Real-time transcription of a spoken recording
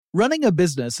Running a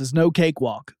business is no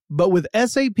cakewalk, but with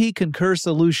SAP Concur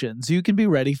Solutions, you can be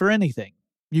ready for anything.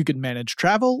 You can manage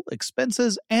travel,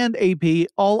 expenses, and AP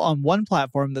all on one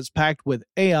platform that's packed with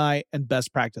AI and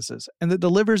best practices, and that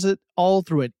delivers it all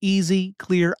through an easy,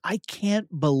 clear, I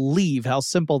can't believe how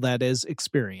simple that is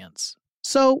experience.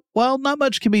 So, while not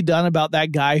much can be done about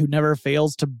that guy who never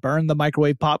fails to burn the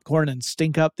microwave popcorn and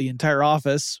stink up the entire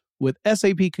office, with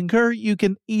SAP Concur, you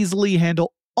can easily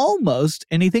handle almost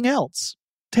anything else.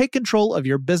 Take control of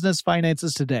your business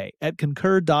finances today at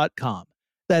Concur.com.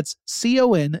 That's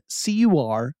CONCUR.com.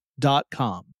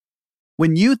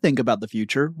 When you think about the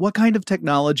future, what kind of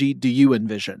technology do you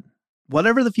envision?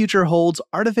 Whatever the future holds,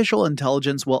 artificial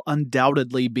intelligence will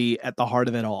undoubtedly be at the heart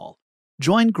of it all.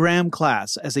 Join Graham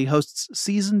Class as he hosts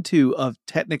Season 2 of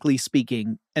Technically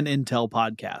Speaking, an Intel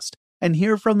podcast, and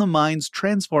hear from the minds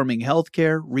transforming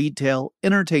healthcare, retail,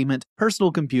 entertainment,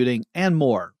 personal computing, and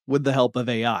more with the help of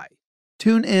AI.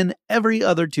 Tune in every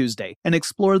other Tuesday and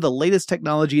explore the latest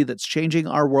technology that's changing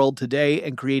our world today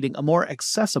and creating a more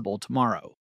accessible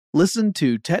tomorrow. Listen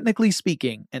to Technically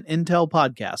Speaking, an Intel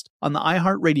podcast on the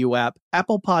iHeartRadio app,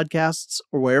 Apple Podcasts,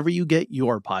 or wherever you get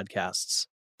your podcasts.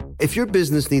 If your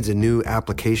business needs a new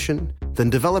application, then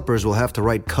developers will have to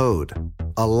write code,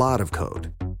 a lot of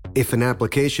code. If an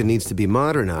application needs to be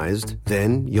modernized,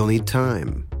 then you'll need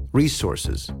time,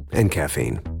 resources, and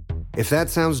caffeine. If that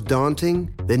sounds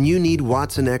daunting, then you need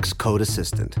watsonx Code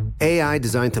Assistant, AI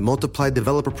designed to multiply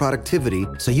developer productivity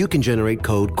so you can generate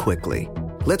code quickly.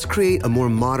 Let's create a more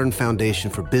modern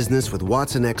foundation for business with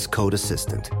watsonx Code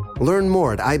Assistant. Learn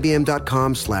more at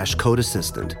ibm.com/code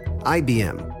assistant.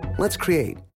 IBM. Let's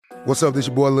create. What's up, this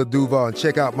your boy Lil Duval, and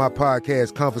check out my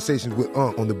podcast, Conversations with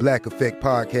Unc, on the Black Effect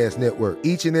Podcast Network.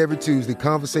 Each and every Tuesday,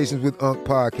 Conversations with Unc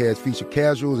podcast feature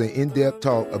casuals and in-depth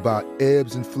talk about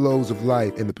ebbs and flows of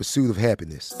life and the pursuit of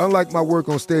happiness. Unlike my work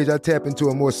on stage, I tap into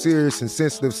a more serious and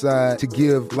sensitive side to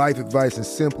give life advice and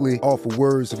simply offer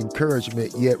words of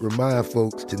encouragement, yet remind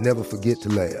folks to never forget to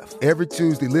laugh. Every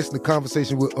Tuesday, listen to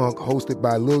Conversations with Unc, hosted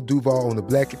by Lil Duval on the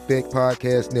Black Effect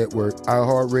Podcast Network,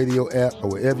 iHeartRadio app, or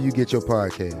wherever you get your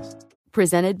podcasts.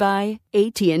 Presented by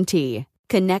AT&T.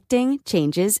 Connecting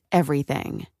changes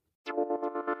everything.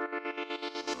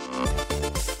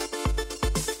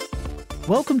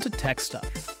 Welcome to Tech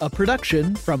Stuff, a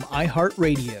production from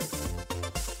iHeartRadio.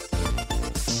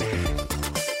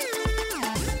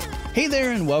 Hey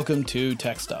there, and welcome to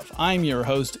Tech Stuff. I'm your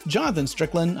host, Jonathan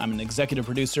Strickland. I'm an executive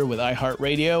producer with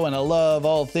iHeartRadio, and I love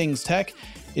all things tech.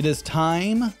 It is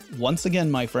time, once again,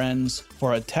 my friends,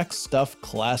 for a Tech Stuff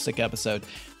Classic episode.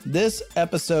 This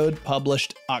episode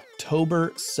published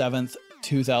October 7th,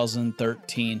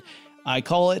 2013. I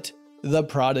call it The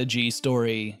Prodigy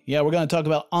Story. Yeah, we're going to talk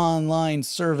about online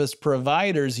service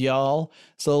providers, y'all.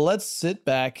 So let's sit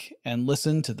back and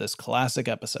listen to this classic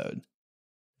episode.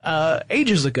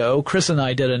 Ages ago, Chris and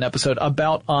I did an episode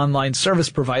about online service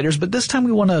providers, but this time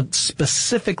we want to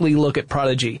specifically look at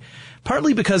Prodigy,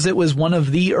 partly because it was one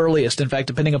of the earliest, in fact,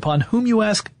 depending upon whom you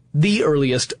ask, the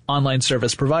earliest online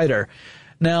service provider.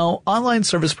 Now, online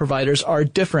service providers are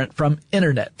different from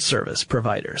internet service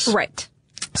providers. Right.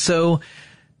 So,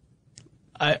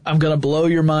 I'm going to blow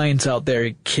your minds out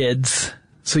there, kids.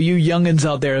 So you youngins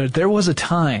out there was a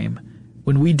time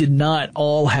when we did not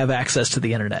all have access to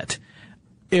the internet.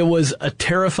 It was a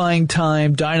terrifying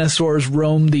time. Dinosaurs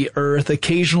roamed the earth.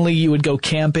 Occasionally you would go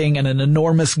camping and an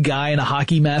enormous guy in a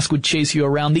hockey mask would chase you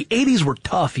around. The 80s were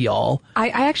tough, y'all. I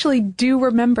actually do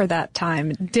remember that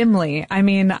time dimly. I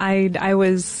mean, I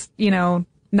was,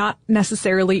 not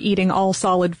necessarily eating all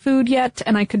solid food yet,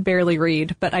 and I could barely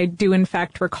read, but I do in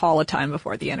fact recall a time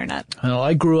before the internet. Well,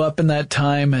 I grew up in that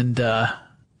time, and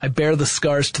I bear the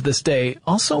scars to this day.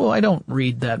 Also, I don't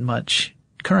read that much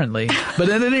currently. But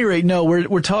at any rate, no,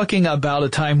 we're talking about a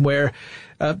time where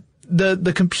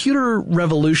the computer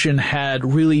revolution had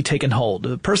really taken hold.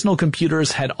 The personal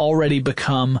computers had already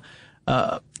become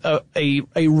a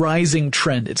rising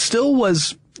trend. It still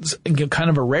was kind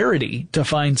of a rarity to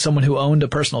find someone who owned a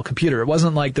personal computer. It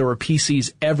wasn't like there were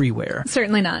PCs everywhere.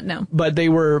 Certainly not, no. But they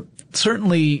were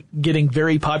certainly getting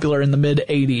very popular in the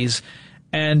mid-'80s.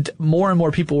 And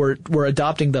more people were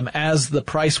adopting them as the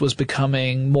price was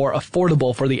becoming more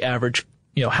affordable for the average,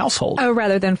 household. Oh,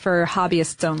 rather than for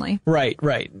hobbyists only. Right.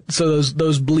 So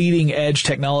those bleeding edge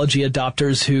technology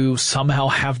adopters who somehow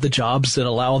have the jobs that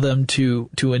allow them to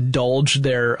indulge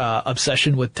their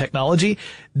obsession with technology,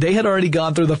 they had already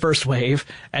gone through the first wave,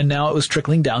 and now it was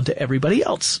trickling down to everybody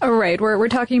else. Oh, right. We're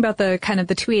talking about the kind of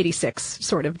the 286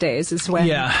 sort of days is when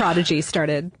Prodigy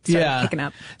started picking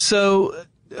up. So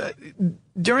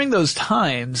during those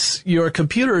times, your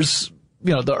computers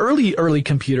the early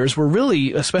computers were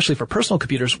really, especially for personal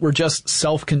computers, were just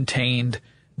self-contained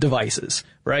devices,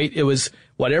 right? It was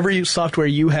whatever software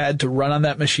you had to run on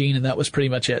that machine, and that was pretty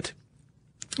much it.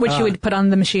 Which you would put on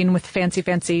the machine with fancy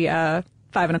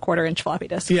 5.25-inch floppy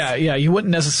disks. Yeah. You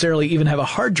wouldn't necessarily even have a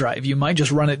hard drive. You might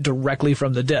just run it directly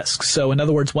from the disk. So in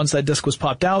other words, once that disk was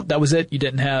popped out, that was it. You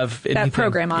didn't have anything, that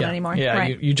program on anymore. Yeah,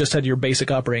 right. you just had your basic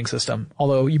operating system,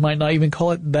 although you might not even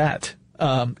call it that.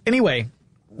 Anyway,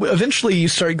 eventually you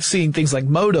start seeing things like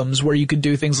modems where you could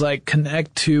do things like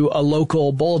connect to a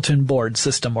local bulletin board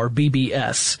system, or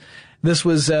BBS. This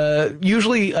was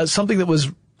usually something that was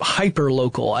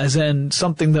hyper-local, as in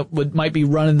something that might be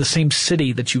run in the same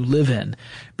city that you live in.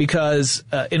 Because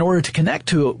in order to connect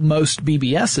to most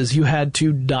BBSs, you had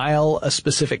to dial a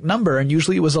specific number, and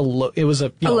usually it was a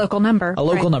local number. A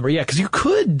local number, yeah, because you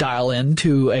could dial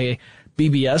into a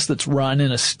BBS that's run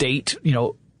in a state,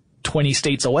 20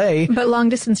 states away. But long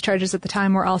distance charges at the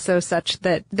time were also such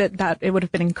that it would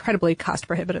have been incredibly cost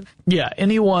prohibitive. Yeah,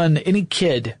 any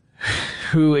kid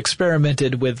who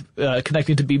experimented with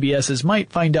connecting to BBSs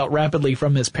might find out rapidly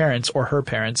from his parents or her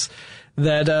parents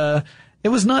that it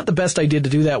was not the best idea to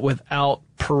do that without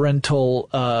parental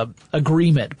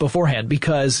agreement beforehand,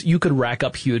 because you could rack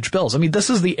up huge bills. I mean, this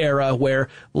is the era where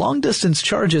long distance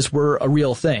charges were a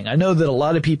real thing. I know that a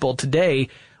lot of people today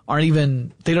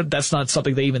that's not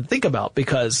something they even think about,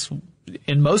 because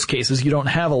in most cases you don't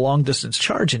have a long distance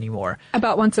charge anymore.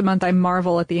 About once a month I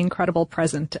marvel at the incredible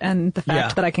present and the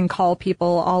fact that I can call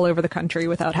people all over the country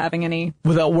without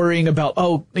worrying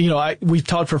about, we've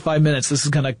talked for 5 minutes, this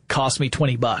is going to cost me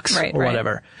 $20 or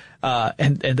whatever.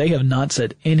 And they have not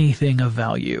said anything of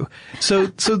value.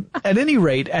 So at any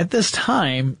rate, at this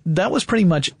time, that was pretty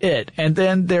much it. And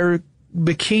then there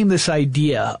became this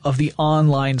idea of the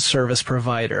online service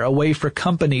provider, a way for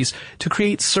companies to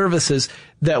create services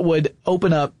that would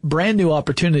open up brand new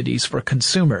opportunities for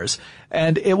consumers.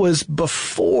 And it was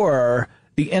before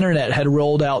the internet had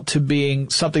rolled out to being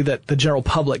something that the general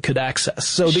public could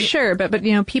access. Sure, but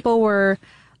people were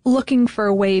looking for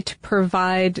a way to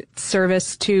provide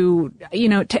service to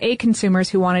A, consumers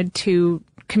who wanted to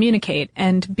communicate,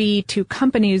 and B, to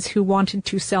companies who wanted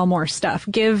to sell more stuff.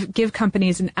 Give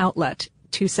companies an outlet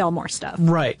to sell more stuff.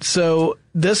 Right. So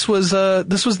this was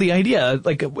the idea.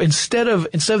 Like, instead of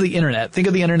the internet, think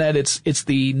of the internet, it's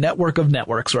the network of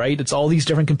networks, right? It's all these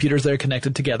different computers that are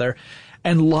connected together,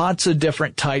 and lots of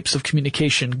different types of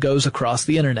communication goes across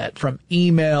the internet, from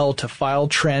email to file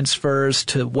transfers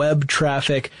to web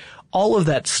traffic. All of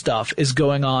that stuff is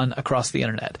going on across the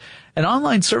internet. An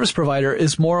online service provider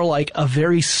is more like a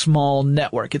very small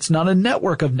network. It's not a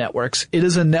network of networks. It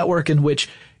is a network in which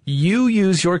you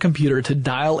use your computer to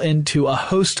dial into a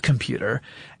host computer,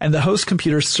 and the host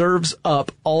computer serves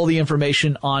up all the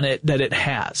information on it that it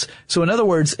has. So in other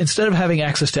words, instead of having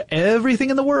access to everything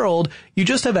in the world, you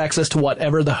just have access to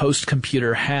whatever the host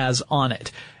computer has on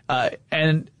it.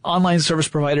 And online service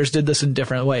providers did this in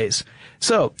different ways.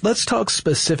 So let's talk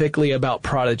specifically about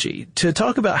Prodigy. To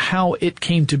talk about how it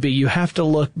came to be, you have to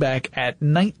look back at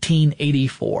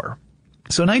 1984.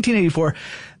 So 1984,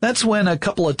 that's when a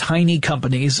couple of tiny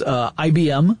companies,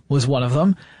 IBM was one of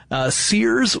them,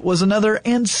 Sears was another,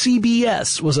 and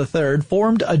CBS was a third,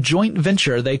 formed a joint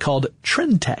venture they called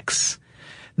Trintex.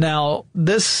 Now,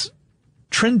 this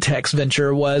Trintex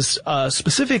venture was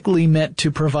specifically meant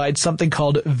to provide something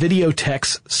called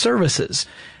Videotex services.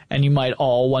 And you might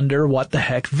all wonder what the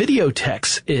heck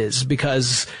Videotex is,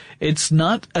 because it's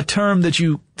not a term that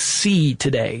you see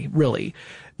today, really.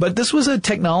 But this was a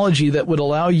technology that would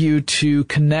allow you to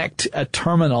connect a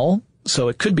terminal, so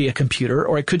it could be a computer,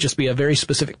 or it could just be a very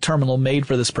specific terminal made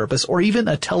for this purpose, or even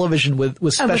a television with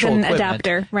special equipment. An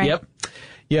adapter, right?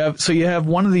 Yep. So you have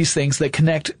one of these things that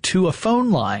connect to a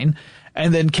phone line,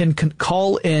 and then can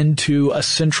call into a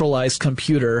centralized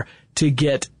computer to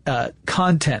get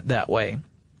content that way.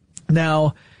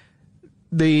 Now,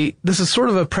 this is sort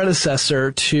of a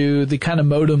predecessor to the kind of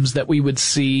modems that we would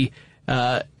see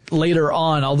later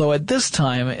on, although at this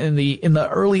time, in the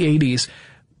early 80s,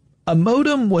 a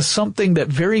modem was something that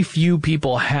very few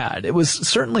people had. It was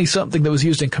certainly something that was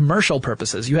used in commercial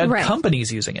purposes. You had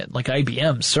companies using it, like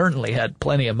IBM certainly had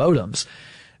plenty of modems.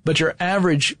 But your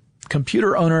average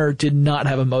computer owner did not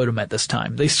have a modem at this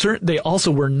time. They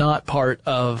also were not part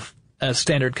of a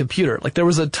standard computer. Like, there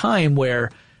was a time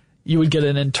where you would get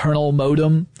an internal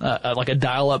modem, like a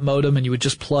dial-up modem, and you would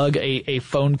just plug a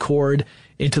phone cord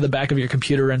into the back of your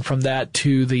computer, and from that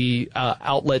to the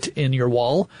outlet in your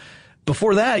wall.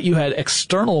 Before that, you had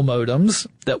external modems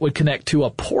that would connect to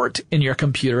a port in your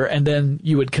computer, and then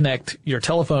you would connect your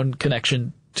telephone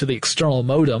connection to the external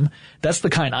modem. That's the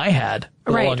kind I had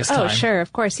for the longest time. Oh, sure,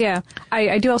 of course, yeah.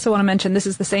 I do also want to mention this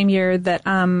is the same year that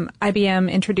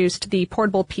IBM introduced the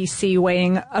portable PC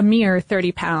weighing a mere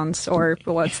 30 pounds, or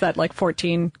what's that, like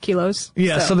 14 kilos?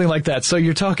 Yeah, something like that. So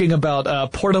you're talking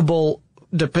about portable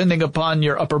depending upon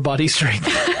your upper body strength.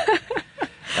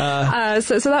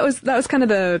 So that was kind of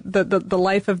the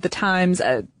life of the times.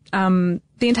 The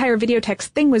entire Videotex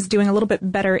thing was doing a little bit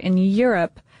better in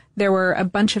Europe. There were a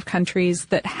bunch of countries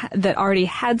that already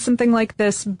had something like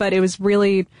this, but it was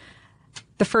really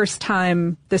the first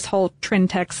time this whole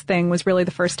Trintex thing was really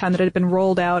the first time that it had been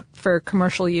rolled out for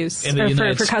commercial use,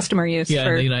 or for customer use. Yeah,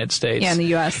 in the United States. Yeah, in the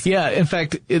U.S. Yeah, in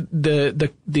fact,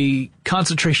 the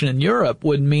concentration in Europe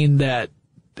would mean that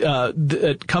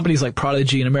companies like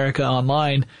Prodigy and America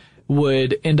Online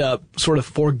would end up sort of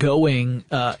foregoing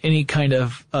any kind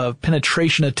of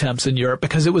penetration attempts in Europe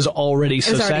because it was already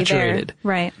so saturated. There.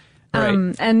 Right.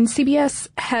 And CBS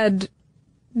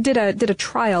did a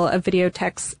trial of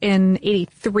Videotex in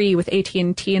 '83 with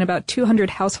AT&T in about 200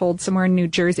 households somewhere in New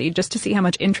Jersey just to see how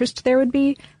much interest there would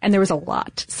be, and there was a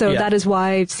lot. So that is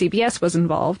why CBS was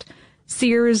involved.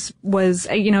 Sears was,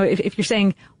 if you're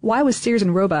saying, why was Sears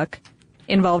and Roebuck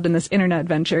involved in this internet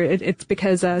venture? It's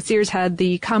because Sears had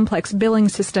the complex billing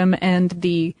system and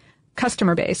the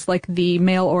customer base, like the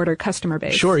mail order customer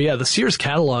base. Sure, yeah. The Sears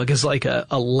catalog is like a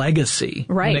legacy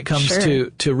when it comes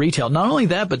to retail. Not only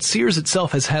that, but Sears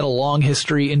itself has had a long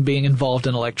history in being involved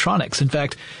in electronics. In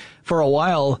fact, for a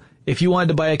while, if you wanted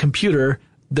to buy a computer,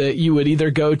 that you would either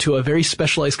go to a very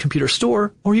specialized computer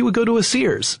store or you would go to a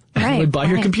Sears and would buy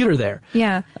your computer there.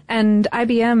 Yeah. And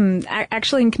IBM,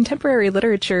 actually in contemporary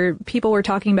literature, people were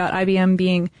talking about IBM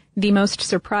being the most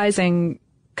surprising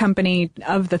company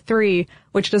of the three,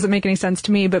 which doesn't make any sense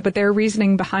to me, but their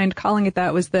reasoning behind calling it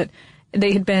that was that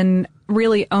they had been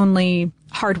really only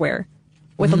hardware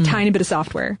with a tiny bit of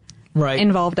software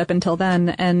involved up until then,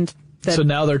 and so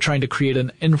now they're trying to create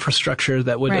an infrastructure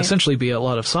that would essentially be a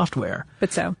lot of software.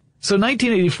 But so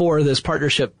 1984, this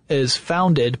partnership is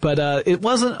founded, but it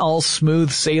wasn't all smooth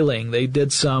sailing. They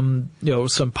did some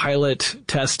pilot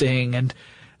testing,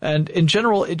 and in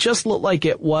general, it just looked like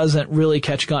it wasn't really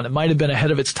catching on. It might have been ahead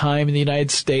of its time in the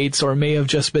United States, or it may have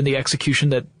just been the execution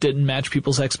that didn't match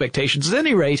people's expectations. At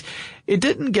any rate, it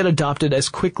didn't get adopted as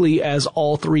quickly as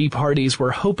all three parties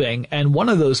were hoping, and one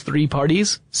of those three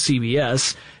parties,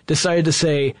 CBS, decided to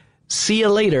say, "See you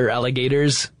later,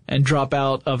 alligators," and drop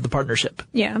out of the partnership.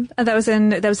 Yeah, that was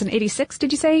in '86.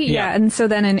 Did you say? Yeah, and so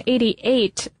then in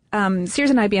 '88. Sears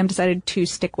and IBM decided to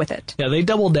stick with it. Yeah, they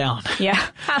doubled down. Yeah.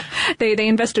 They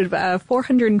invested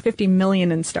 $450 million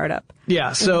in startup.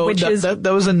 Yeah, so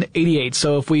that was in '88.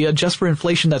 So if we adjust for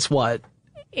inflation, that's what?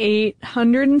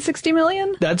 $860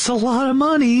 million? That's a lot of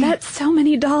money. That's so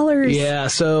many dollars. Yeah,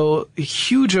 so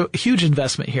huge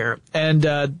investment here.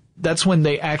 And that's when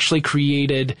they actually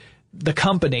created the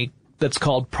company that's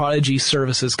called Prodigy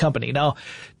Services Company. Now,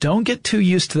 don't get too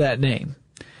used to that name.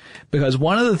 Because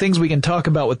one of the things we can talk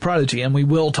about with Prodigy, and we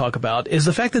will talk about, is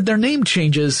the fact that their name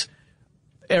changes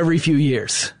every few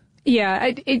years. Yeah,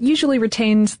 it usually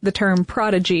retains the term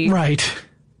Prodigy. Right.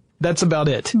 That's about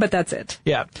it. But that's it.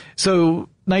 Yeah. So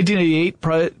 1988,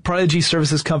 Prodigy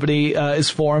Services Company is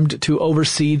formed to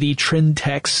oversee the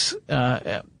Trintex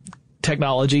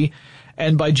technology.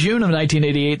 And by June of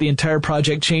 1988, the entire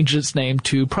project changed its name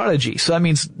to Prodigy. So that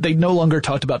means they no longer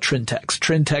talked about Trintex.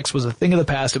 Trintex was a thing of the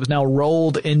past. It was now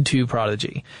rolled into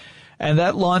Prodigy. And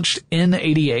that launched in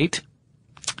 '88.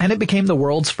 And it became the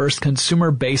world's first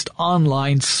consumer-based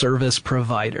online service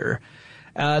provider.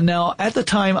 Now, at the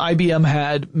time, IBM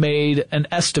had made an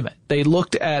estimate. They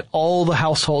looked at all the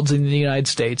households in the United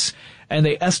States, and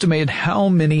they estimated how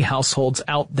many households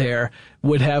out there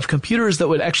would have computers that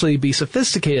would actually be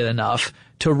sophisticated enough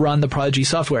to run the Prodigy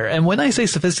software. And when I say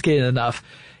sophisticated enough,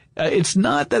 it's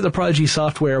not that the Prodigy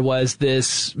software was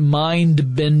this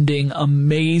mind-bending,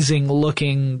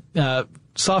 amazing-looking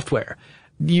software.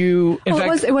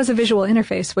 It was a visual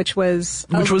interface, which was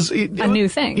a new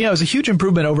thing. Yeah, it was a huge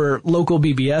improvement over local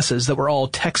BBSs that were all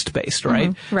text-based, right?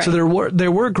 Mm-hmm, right. So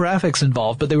there were graphics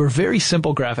involved, but they were very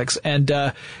simple graphics.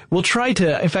 And we'll try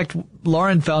to. In fact,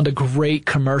 Lauren found a great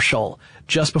commercial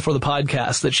just before the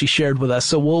podcast that she shared with us.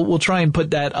 So we'll try and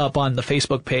put that up on the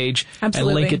Facebook page.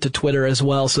 Absolutely. And link it to Twitter as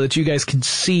well, so that you guys can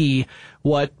see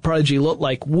what Prodigy looked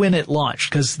like when it launched,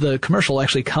 because the commercial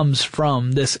actually comes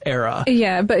from this era.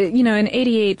 Yeah, but in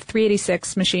 '88,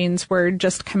 386 machines were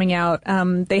just coming out.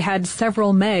 They had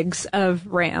several megs of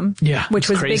RAM, which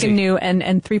was crazy. Big and new,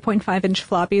 and 3.5-inch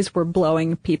floppies were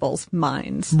blowing people's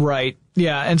minds. Right.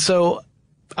 Yeah, and so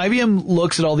IBM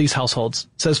looks at all these households,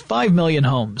 says 5 million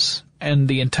homes, and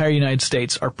the entire United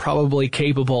States are probably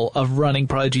capable of running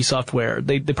Prodigy software.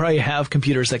 They probably have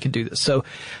computers that can do this. So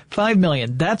 5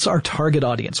 million, that's our target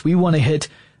audience. We want to hit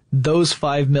those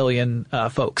 5 million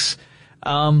folks.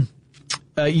 That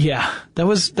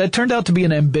turned out to be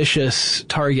an ambitious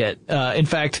target. In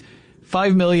fact,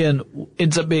 5 million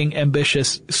ends up being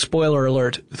ambitious, spoiler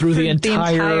alert, through the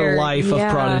entire life of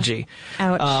Prodigy.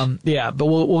 Ouch. But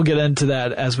we'll get into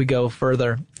that as we go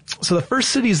further. So the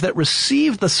first cities that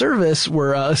received the service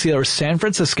were, there was San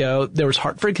Francisco, there was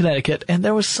Hartford, Connecticut, and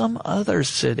there was some other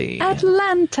city.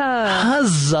 Atlanta.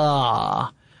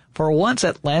 Huzzah! For once,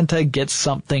 Atlanta gets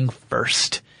something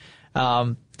first.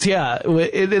 It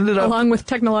ended up... Along with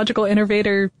technological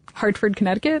innovator Hartford,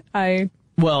 Connecticut,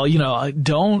 Well,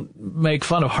 don't make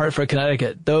fun of Hartford,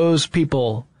 Connecticut. Those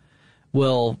people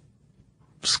will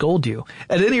scold you.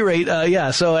 At any rate,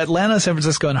 so Atlanta, San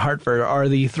Francisco, and Hartford are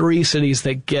the 3 cities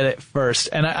that get it first.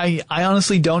 And I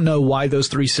honestly don't know why those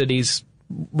 3 cities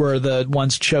were the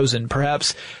ones chosen.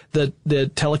 Perhaps the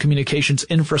telecommunications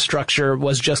infrastructure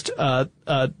was just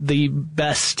the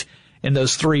best in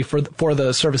those 3 for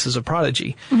the services of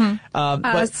Prodigy.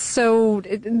 Mm-hmm. So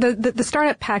the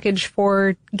startup package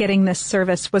for getting this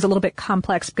service was a little bit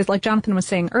complex because, like Jonathan was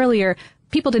saying earlier,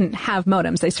 people didn't have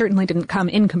modems. They certainly didn't come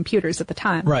in computers at the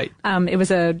time. Right. It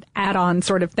was a add-on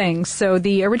sort of thing. So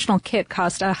the original kit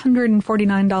cost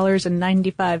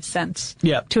 $149.95.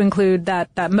 Yeah. To include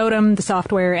that modem, the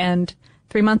software, and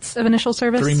 3 months of initial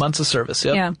service. 3 months of service.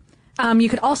 Yep. Yeah. You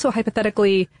could also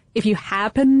hypothetically, if you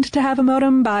happened to have a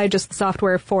modem, buy just the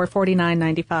software for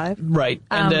 $49.95. Right.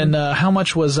 And then how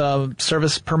much was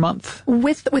service per month?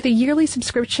 With a yearly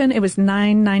subscription, it was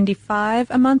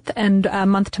 $9.95 a month, and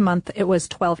month to month it was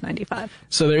 $12.95.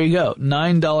 So there you go,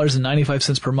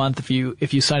 $9.95 per month if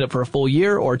you signed up for a full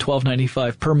year, or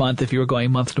 $12.95 per month if you were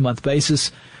going month to month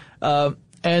basis.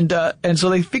 And so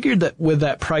they figured that with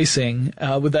that pricing,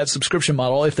 with that subscription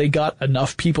model, if they got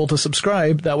enough people to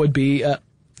subscribe, that would be an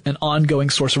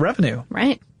ongoing source of revenue.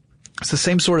 Right. It's the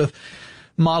same sort of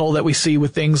model that we see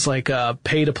with things like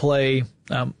pay-to-play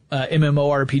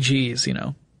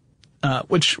MMORPGs,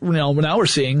 which now we're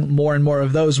seeing more and more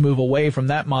of those move away from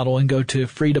that model and go to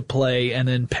free-to-play and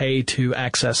then pay to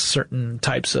access certain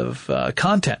types of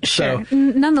content. Sure. So,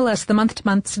 nonetheless, the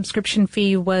month-to-month subscription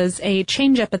fee was a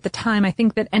change-up at the time. I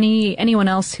think that anyone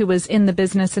else who was in the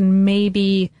business, and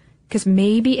maybe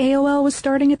AOL was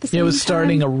starting at the same time. It was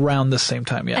starting around the same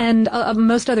time, yeah. And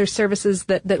most other services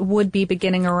that would be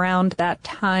beginning around that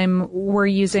time were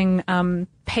using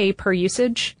pay per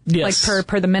usage. Yes. Like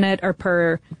per the minute or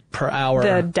per hour.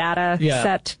 The data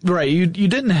set. Right. You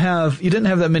didn't have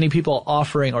that many people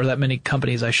offering, or that many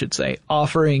companies, I should say,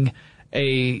 offering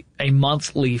a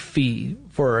monthly fee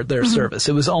for their service.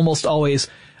 It was almost always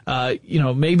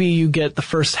maybe you get the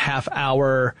first half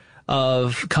hour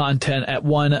of content at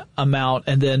one amount,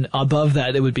 and then above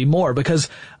that it would be more, because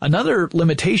another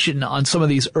limitation on some of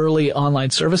these early online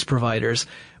service providers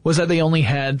was that they only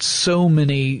had so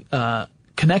many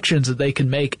connections that they can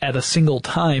make at a single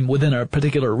time within a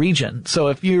particular region. So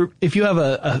if you have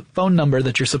a phone number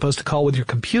that you're supposed to call with your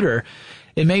computer,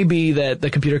 it may be that the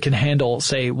computer can handle,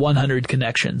 say, 100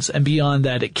 connections, and beyond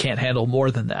that, it can't handle more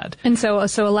than that. And so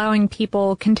allowing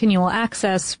people continual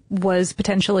access was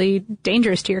potentially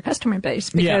dangerous to your customer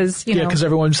base because, because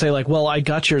everyone would say, like, well, I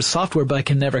got your software, but I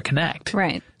can never connect.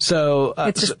 Right. So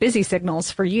it's just busy signals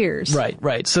for years.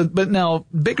 Right. So, but now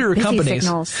bigger busy companies.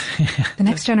 Signals. The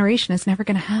next generation is never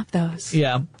going to have those.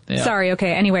 Yeah. Sorry.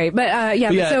 Okay. Anyway, but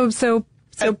So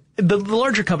the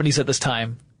larger companies at this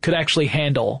time could actually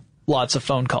handle lots of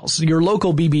phone calls. Your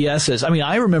local BBSs. I mean,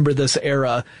 I remember this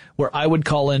era where I would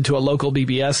call into a local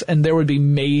BBS and there would be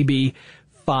maybe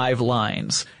 5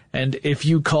 lines. And if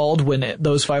you called when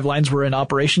those 5 lines were in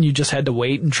operation, you just had to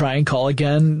wait and try and call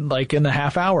again, like in a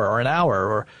half hour or an hour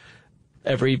or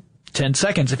every 10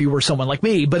 seconds if you were someone like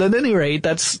me. But at any rate,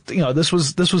 that's, this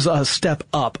was a step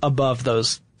up above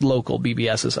those local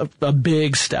BBSs, a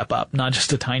big step up, not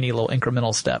just a tiny little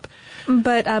incremental step.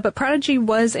 But Prodigy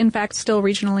was in fact still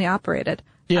regionally operated.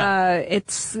 Yeah.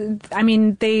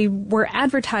 They were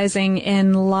advertising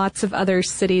in lots of other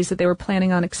cities that they were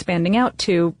planning on expanding out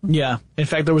to. Yeah. In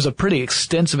fact, there was a pretty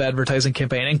extensive advertising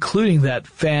campaign, including that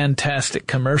fantastic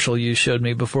commercial you showed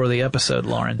me before the episode,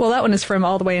 Lauren. Well, that one is from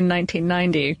all the way in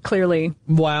 1990, clearly.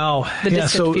 Wow. The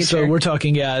distant future. So we're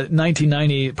talking,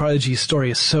 1990, Prodigy's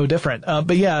story is so different.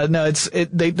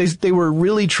 They were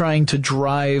really trying to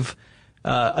drive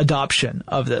adoption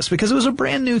of this because it was a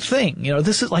brand new thing.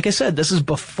 This is, like I said, this is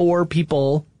before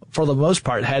people for the most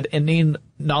part, had any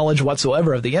knowledge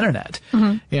whatsoever of the internet.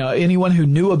 You know, anyone who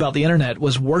knew about the internet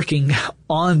was working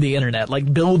on the internet,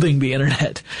 like building the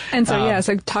internet. And so,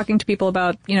 so talking to people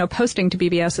about, you know, posting to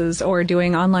BBSs or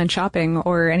doing online shopping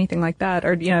or anything like that,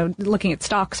 or, you know, looking at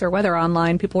stocks or weather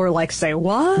online, people were like, say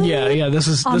what? Yeah,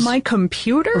 this on my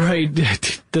computer? Right.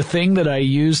 The thing that I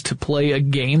use to play a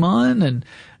game on and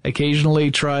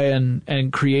occasionally try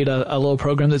and create a little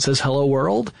program that says hello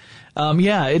world.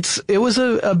 It was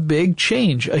a big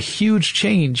change, a huge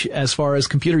change as far as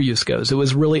computer use goes. It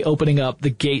was really opening up the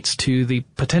gates to the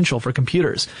potential for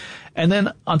computers. And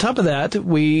then on top of that,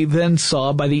 we then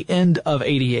saw by the end of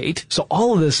 88, so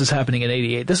all of this is happening in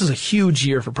 88. This is a huge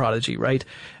year for Prodigy, right?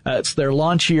 It's their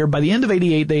launch year. By the end of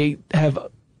 88, they have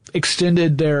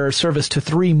extended their service to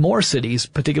 3 more cities,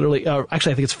 particularly,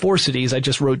 actually I think it's 4 cities. I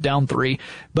just wrote down 3,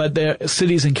 but they're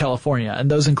cities in California,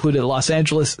 and those included Los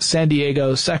Angeles, San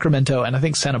Diego, Sacramento, and I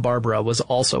think Santa Barbara was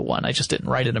also one. I just didn't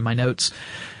write it in my notes.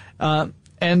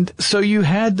 And so you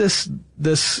had this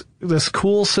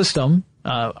cool system,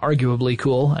 arguably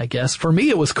cool, I guess. For me,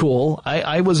 it was cool.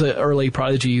 I was an early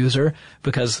Prodigy user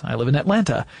because I live in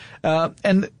Atlanta.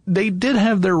 And they did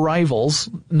have their rivals,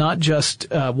 not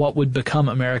just, what would become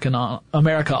America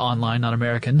Online, not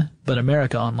American, but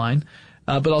America Online,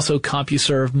 but also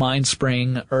CompuServe,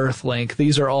 MindSpring, Earthlink.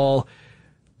 These are all,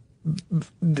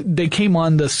 they came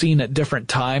on the scene at different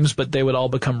times, but they would all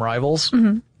become rivals.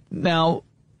 Now,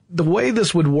 the way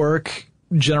this would work,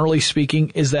 generally speaking,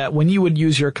 is that when you would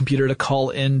use your computer to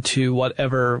call into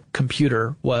whatever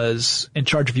computer was in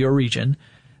charge of your region,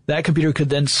 that computer could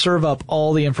then serve up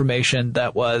all the information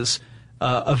that was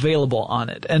available on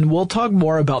it. And we'll talk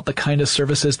more about the kind of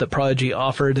services that Prodigy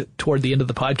offered toward the end of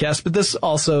the podcast, but this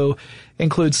also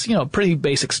includes, you know, pretty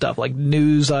basic stuff like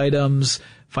news items,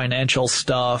 financial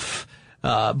stuff,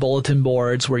 bulletin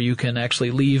boards where you can actually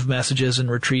leave messages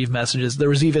and retrieve messages. There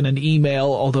was even an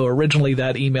email, although originally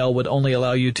that email would only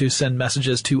allow you to send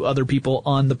messages to other people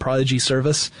on the Prodigy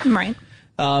service. Right.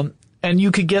 And you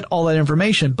could get all that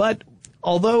information. But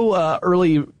although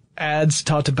early ads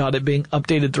talked about it being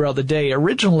updated throughout the day,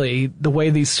 originally the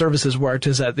way these services worked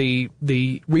is that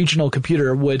the regional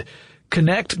computer would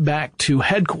connect back to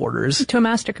headquarters. To a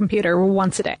master computer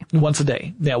once a day. Once a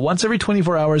day. Yeah, once every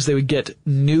 24 hours they would get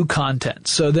new content.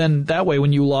 So then that way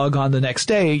when you log on the next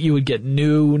day, you would get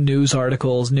new news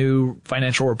articles, new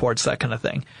financial reports, that kind of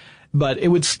thing. But it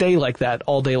would stay like that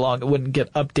all day long. It wouldn't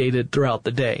get updated throughout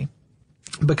the day.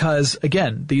 Because,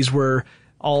 again, these were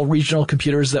all regional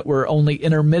computers that were only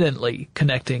intermittently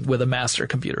connecting with a master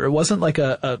computer. It wasn't like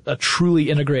a truly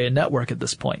integrated network at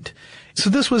this point. So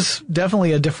this was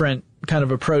definitely a different kind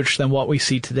of approach than what we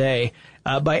see today.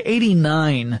 By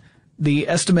 89, the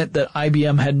estimate that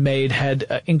IBM had made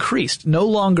had increased. No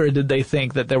longer did they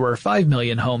think that there were 5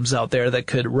 million homes out there that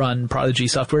could run Prodigy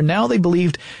software. Now they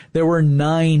believed there were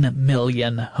 9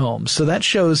 million homes. So that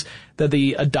shows that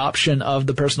the adoption of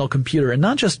the personal computer, and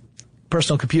not just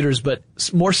personal computers, but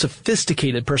more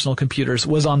sophisticated personal computers,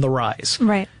 was on the rise.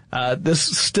 Right. This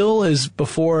still is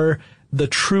before the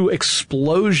true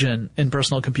explosion in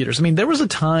personal computers. I mean, there was a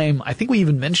time, I think we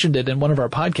even mentioned it in one of our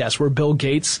podcasts, where Bill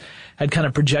Gates had kind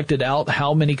of projected out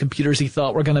how many computers he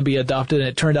thought were going to be adopted, and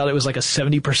it turned out it was like a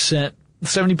 70%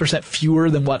 fewer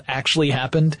than what actually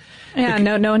happened. Yeah,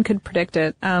 no one could predict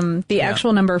it. The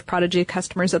actual number of Prodigy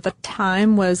customers at the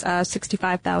time was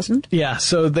 65,000. Yeah,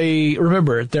 so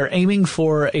they're aiming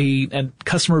for a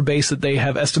customer base that they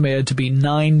have estimated to be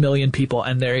 9 million people,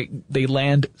 and they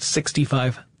land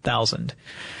 65,000.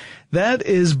 That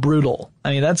is brutal.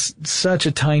 I mean, that's such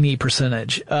a tiny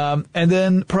percentage. And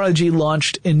then Prodigy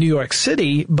launched in New York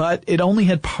City, but it only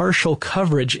had partial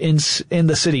coverage in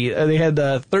the city. They had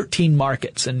 13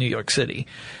 markets in New York City.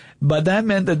 But that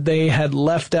meant that they had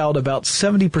left out about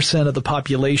 70% of the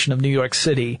population of New York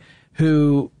City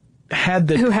who had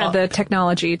the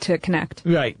technology to connect.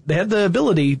 Right. They had the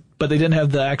ability, but they didn't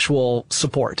have the actual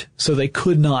support. So they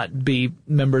could not be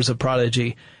members of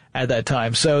Prodigy at that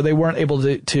time. So they weren't able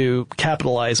to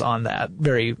capitalize on that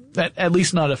at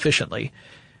least not efficiently.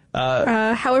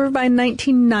 However, by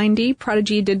 1990,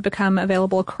 Prodigy did become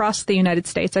available across the United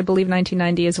States. I believe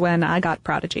 1990 is when I got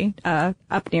Prodigy,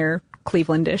 up near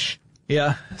Cleveland-ish.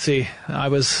 Yeah. See, I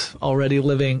was already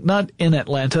living not in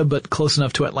Atlanta, but close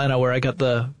enough to Atlanta where I got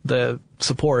the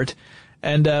support.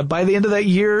 And by the end of that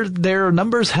year, their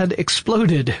numbers had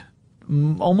exploded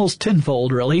almost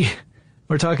tenfold, really.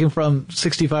 We're talking from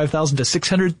 65,000 to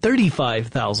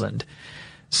 635,000.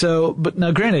 So, but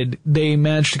now granted, they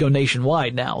managed to go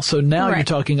nationwide now. So now You're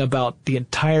talking about the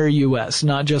entire U.S.,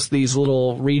 not just these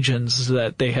little regions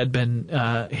that they had been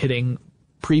hitting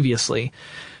previously.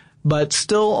 but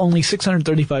still only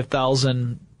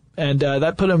 635,000, and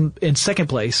that put him in second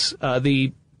place.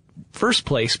 The first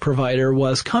place provider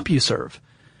was CompuServe,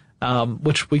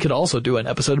 which we could also do an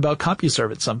episode about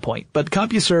CompuServe at some point. But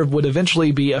CompuServe would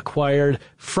eventually be acquired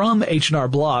from H&R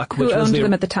Block, which owned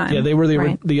them at the time. Yeah, they were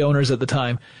the owners at the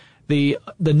time. The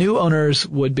new owners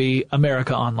would be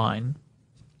America Online.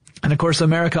 And of course,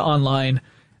 America Online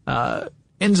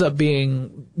ends up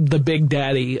being the big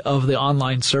daddy of the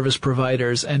online service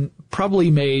providers, and probably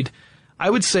made, I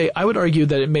would argue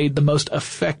that it made the most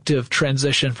effective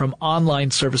transition from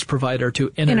online service provider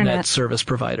to internet service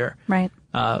provider. Right.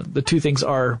 The two things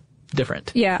are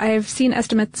different. Yeah, I've seen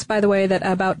estimates, by the way, that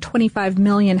about 25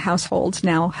 million households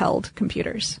now held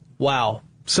computers. Wow.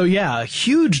 So yeah,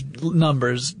 huge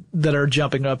numbers that are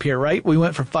jumping up here, right? We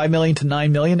went from 5 million to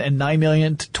 9 million and 9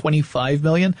 million to 25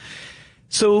 million.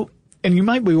 So, and you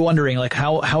might be wondering, like,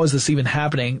 how is this even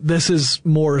happening? This is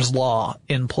Moore's Law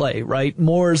in play, right?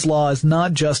 Moore's Law is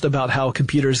not just about how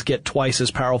computers get twice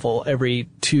as powerful every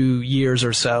 2 years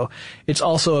or so. It's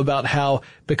also about how,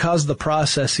 because the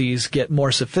processes get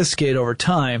more sophisticated over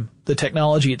time, the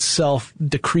technology itself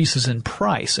decreases in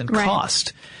price and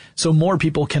cost. So more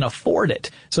people can afford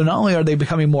it. So not only are they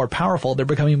becoming more powerful, they're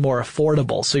becoming more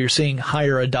affordable. So you're seeing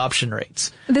higher adoption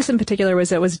rates. This in particular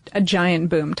was a giant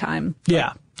boom time.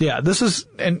 Yeah. Yeah, this is,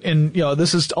 and you know,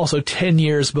 this is also 10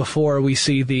 years before we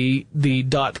see the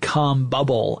 .com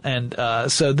bubble. And,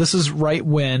 so this is right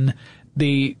when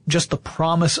just the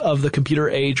promise of the computer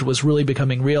age was really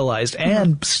becoming realized,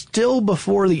 and still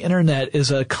before the internet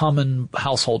is a common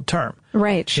household term.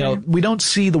 Right, sure. You know, we don't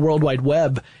see the World Wide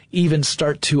Web even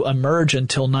start to emerge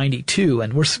until 92,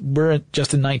 and we're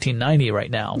just in 1990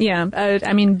 right now. Yeah,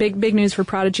 I mean, big news for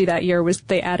Prodigy that year was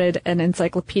they added an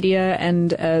encyclopedia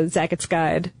and a Zaggett's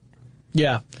Guide.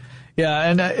 Yeah. Yeah,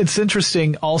 and it's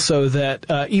interesting also that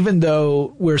even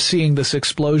though we're seeing this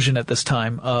explosion at this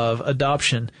time of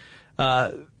adoption,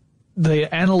 the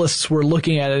analysts were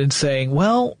looking at it and saying,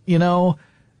 well, you know,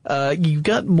 you've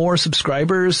got more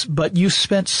subscribers, but you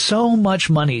spent so much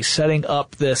money setting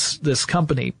up this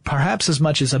company, perhaps as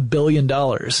much as $1 billion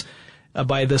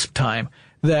by this time,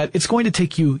 that it's going to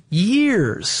take you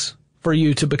years for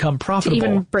you to become profitable. To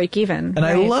even break even. And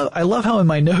right? I love how in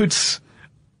my notes,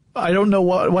 I don't know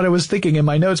what I was thinking in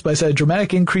my notes, but I said a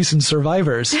dramatic increase in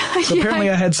survivors. So apparently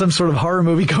I had some sort of horror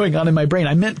movie going on in my brain.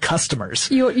 I meant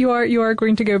customers. You are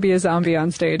going to go be a zombie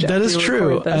on stage. That is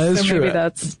true. That is true. Maybe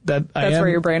that's where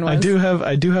your brain was. I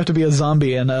do have to be a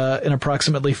zombie in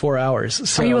approximately 4 hours.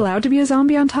 So. Are you allowed to be a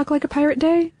zombie on Talk Like a Pirate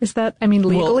Day? Is that, I mean,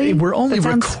 legally? Well, we're only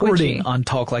recording on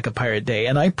Talk Like a Pirate Day,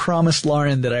 and I promised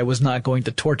Lauren that I was not going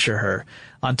to torture her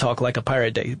on Talk Like a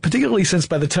Pirate Day, particularly since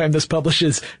by the time this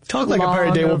publishes, Talk Like a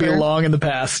Pirate Day will be long in the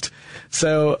past.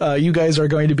 So you guys are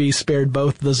going to be spared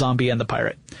both the zombie and the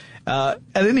pirate. At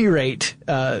any rate,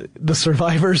 the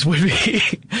survivors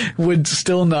would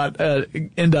still not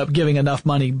end up giving enough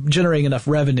money, generating enough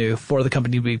revenue for the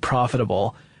company to be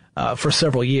profitable for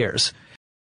several years.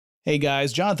 Hey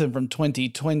guys, Jonathan from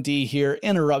 2020 here,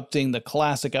 interrupting the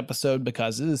classic episode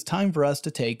because it is time for us to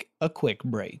take a quick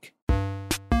break.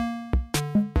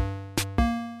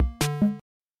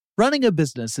 Running a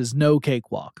business is no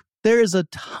cakewalk. There is a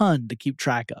ton to keep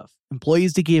track of.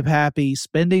 Employees to keep happy,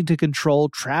 spending to control,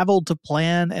 travel to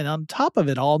plan, and on top of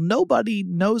it all, nobody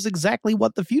knows exactly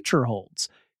what the future holds.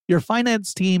 Your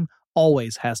finance team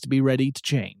always has to be ready to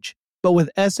change. But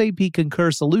with SAP Concur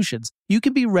Solutions, you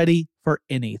can be ready for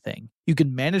anything. You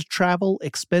can manage travel,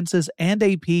 expenses, and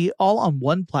AP all on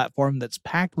one platform that's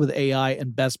packed with AI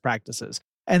and best practices,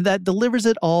 and that delivers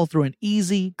it all through an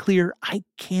easy, clear, I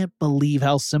can't believe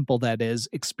how simple that is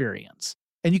experience.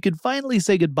 And you can finally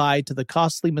say goodbye to the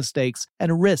costly mistakes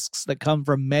and risks that come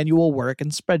from manual work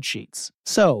and spreadsheets.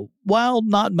 So, while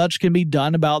not much can be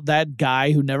done about that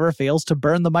guy who never fails to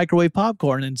burn the microwave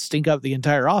popcorn and stink up the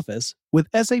entire office, with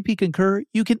SAP Concur,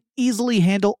 you can easily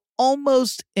handle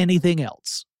almost anything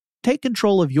else. Take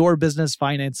control of your business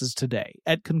finances today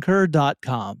at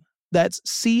Concur.com. That's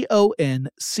CONCUR.com.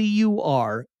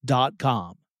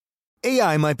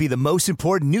 AI might be the most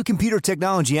important new computer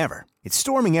technology ever. It's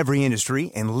storming every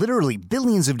industry, and literally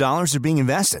billions of dollars are being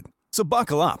invested. So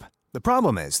buckle up. The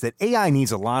problem is that AI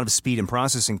needs a lot of speed and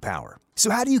processing power. So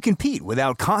how do you compete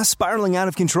without costs spiraling out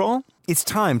of control? It's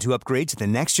time to upgrade to the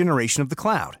next generation of the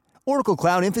cloud. Oracle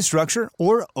Cloud Infrastructure,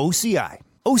 or OCI.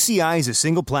 OCI is a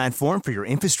single platform for your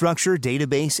infrastructure,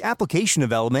 database, application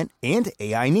development, and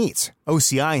AI needs.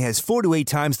 OCI has 4 to 8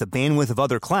 times the bandwidth of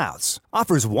other clouds,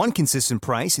 offers one consistent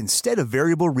price instead of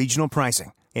variable regional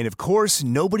pricing. And of course,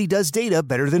 nobody does data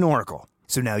better than Oracle.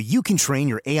 So now you can train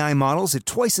your AI models at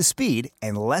twice the speed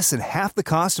and less than half the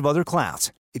cost of other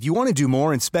clouds. If you want to do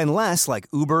more and spend less like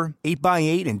Uber,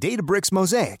 8x8, and Databricks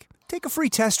Mosaic, take a free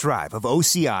test drive of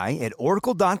OCI at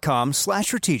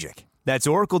oracle.com/strategic. That's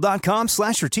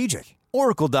oracle.com/strategic.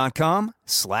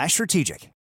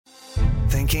 oracle.com/strategic.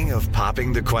 Thinking of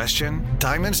popping the question?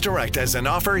 Diamonds Direct has an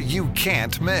offer you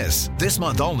can't miss. This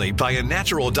month only, buy a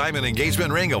natural diamond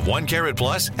engagement ring of 1 carat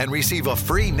plus and receive a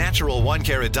free natural 1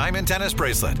 carat diamond tennis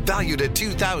bracelet valued at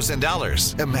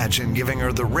 $2,000. Imagine giving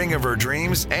her the ring of her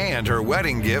dreams and her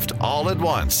wedding gift all at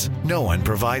once. No one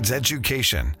provides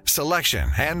education, selection,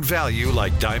 and value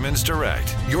like Diamonds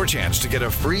Direct. Your chance to get a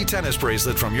free tennis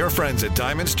bracelet from your friends at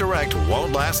Diamonds Direct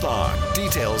won't last long.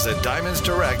 Details at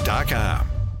diamondsdirect.com.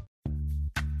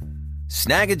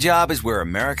 Snag a Job is where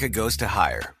America goes to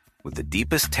hire, with the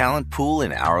deepest talent pool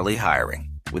in hourly hiring.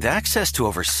 With access to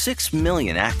over 6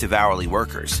 million active hourly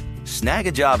workers, Snag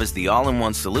a Job is the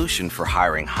all-in-one solution for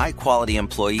hiring high-quality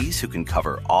employees who can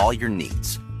cover all your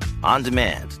needs. On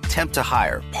demand, temp to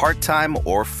hire, part-time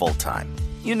or full-time.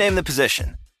 You name the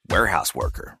position. Warehouse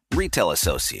worker, retail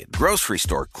associate, grocery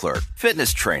store clerk,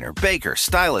 fitness trainer, baker,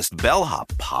 stylist, bellhop,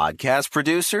 podcast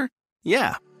producer.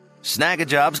 Yeah, Snag a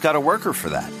Job's got a worker for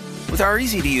that. With our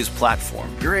easy-to-use platform,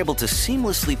 you're able to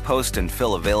seamlessly post and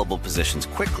fill available positions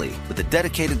quickly with a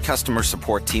dedicated customer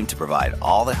support team to provide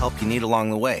all the help you need along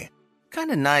the way.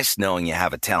 Kind of nice knowing you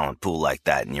have a talent pool like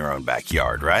that in your own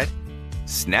backyard, right?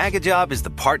 Snag a Job is the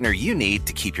partner you need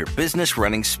to keep your business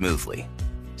running smoothly.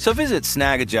 So visit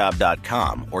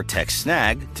snagajob.com or text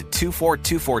SNAG to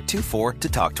 242424 to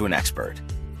talk to an expert.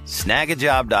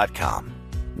 Snagajob.com,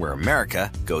 where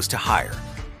America goes to hire.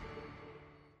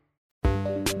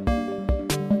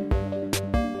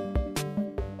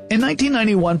 In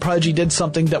 1991, Prodigy did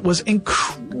something that was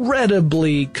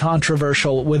incredibly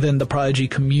controversial within the Prodigy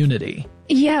community.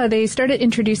 Yeah, they started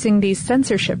introducing these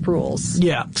censorship rules.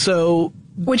 Yeah, so...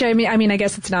 Which, I mean, I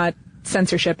guess it's not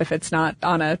censorship if it's not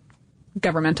on a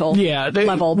governmental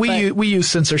level. We use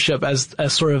censorship as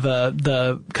sort of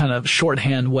the kind of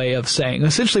shorthand way of saying.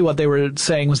 Essentially what they were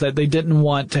saying was that they didn't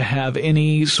want to have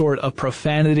any sort of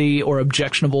profanity or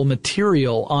objectionable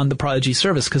material on the Prodigy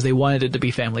service because they wanted it to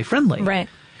be family friendly. Right.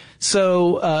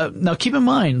 So, now keep in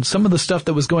mind, some of the stuff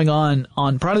that was going on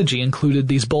Prodigy included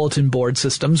these bulletin board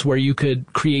systems where you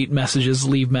could create messages,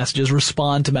 leave messages,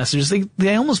 respond to messages.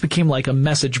 They almost became like a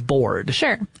message board.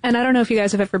 Sure. And I don't know if you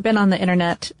guys have ever been on the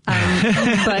internet,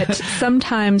 but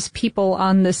sometimes people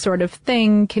on this sort of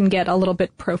thing can get a little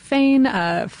bit profane.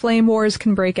 Flame wars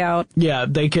can break out. Yeah,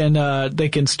 they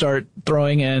can start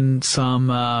throwing in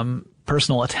some,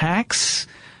 personal attacks.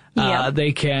 Yeah.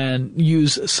 They can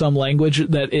use some language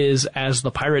that is, as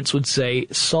the pirates would say,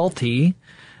 salty.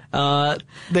 First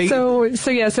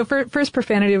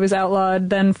profanity was outlawed,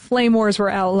 then flame wars were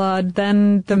outlawed,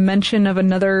 then the mention of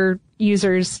another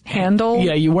user's handle.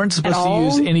 Yeah, you weren't supposed to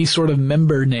use any sort of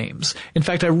member names. In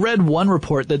fact, I read one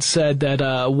report that said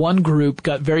that one group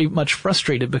got very much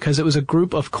frustrated because it was a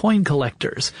group of coin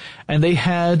collectors, and they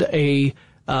had a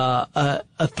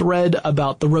thread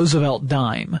about the Roosevelt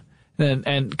dime.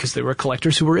 And because they were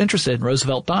collectors who were interested in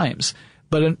Roosevelt dimes.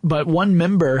 But one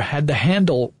member had the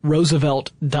handle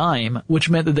Roosevelt dime, which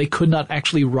meant that they could not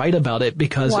actually write about it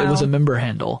because it was a member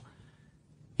handle.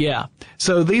 Yeah.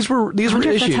 So these were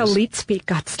issues. That's how LeetSpeak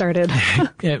got started.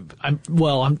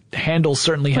 Handle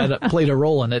certainly played a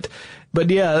role in it. But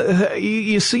yeah,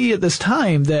 you see at this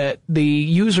time that the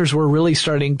users were really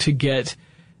starting to get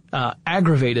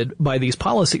aggravated by these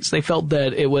policies. They felt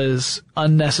that it was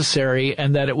unnecessary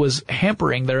and that it was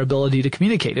hampering their ability to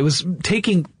communicate. It was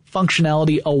taking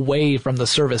functionality away from the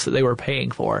service that they were paying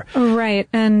for. Right.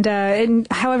 And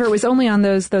however, it was only on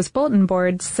those bulletin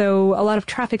boards, so a lot of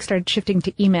traffic started shifting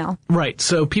to email. Right.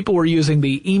 So people were using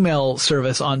the email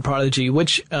service on Prodigy,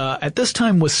 which at this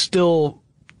time was still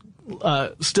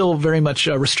very much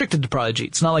restricted to Prodigy.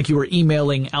 It's not like you were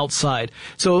emailing outside.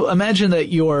 So imagine that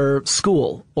your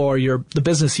school or the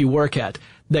business you work at,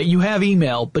 that you have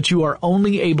email, but you are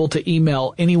only able to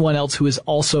email anyone else who is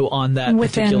also on that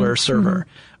particular server,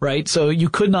 right? So you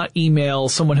could not email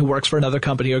someone who works for another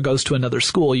company or goes to another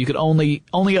school. You could only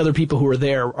other people who are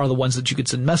there are the ones that you could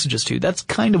send messages to. That's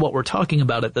kind of what we're talking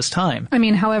about at this time. I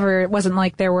mean, however, it wasn't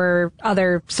like there were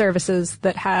other services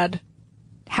that had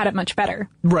it much better.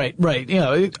 Right. You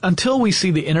know, until we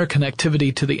see the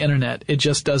interconnectivity to the internet, it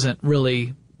just doesn't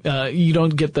really, you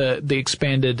don't get the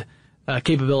expanded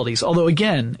capabilities. Although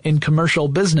again, in commercial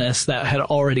business, that had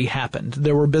already happened.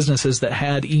 There were businesses that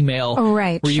had email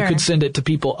where you could send it to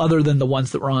people other than the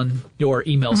ones that were on your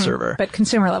email server. But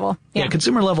consumer level. Yeah,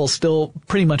 consumer level is still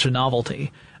pretty much a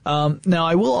novelty. Now,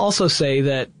 I will also say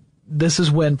that this is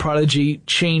when Prodigy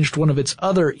changed one of its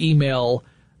other email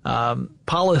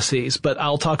policies, but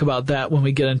I'll talk about that when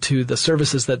we get into the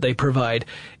services that they provide.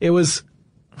 It was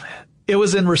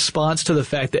in response to the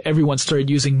fact that everyone started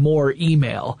using more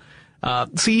email.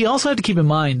 So you also have to keep in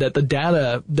mind that the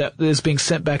data that is being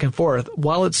sent back and forth,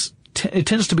 while it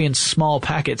tends to be in small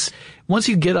packets, once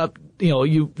you get up,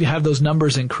 you have those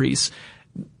numbers increase.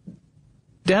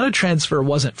 Data transfer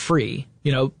wasn't free.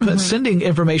 Sending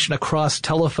information across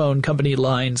telephone company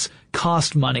lines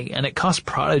cost money, and it cost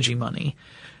Prodigy money.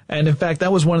 And in fact,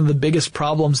 that was one of the biggest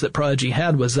problems that Prodigy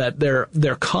had, was that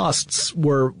their costs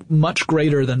were much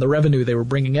greater than the revenue they were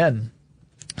bringing in.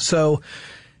 So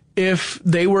if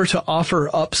they were to offer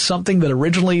up something that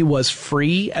originally was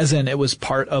free, as in it was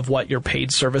part of what your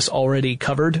paid service already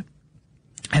covered,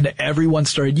 and everyone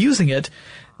started using it,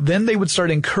 then they would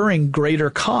start incurring greater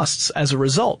costs as a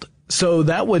result. So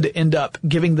that would end up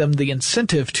giving them the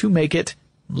incentive to make it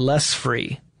less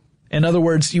free. In other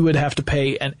words, you would have to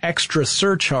pay an extra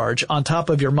surcharge on top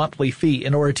of your monthly fee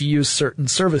in order to use certain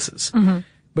services.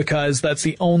 Because that's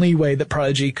the only way that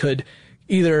Prodigy could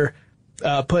either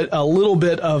put a little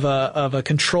bit of a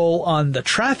control on the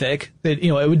traffic, that,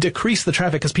 it would decrease the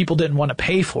traffic because people didn't want to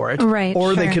pay for it. Right.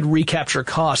 Or sure. they could recapture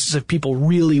costs if people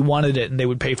really wanted it and they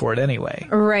would pay for it anyway.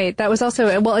 Right. That was also,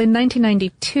 in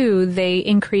 1992, they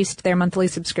increased their monthly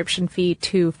subscription fee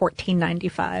to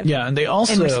 $14.95. Yeah. And they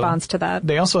also, in response to that,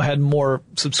 they also had more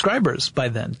subscribers by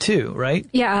then too, right?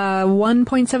 Yeah.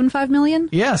 1.75 million.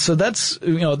 Yeah. So that's,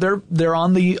 they're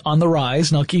on the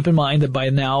rise. Now keep in mind that by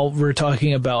now we're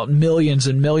talking about millions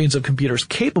and millions of computers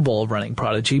capable of running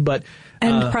Prodigy, but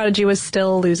and Prodigy was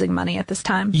still losing money at this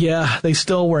time. Yeah, they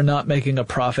still were not making a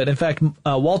profit. In fact,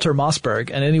 Walter Mossberg,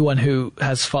 and anyone who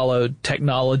has followed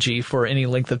technology for any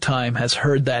length of time has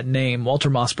heard that name.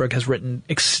 Walter Mossberg has written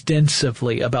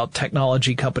extensively about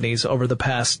technology companies over the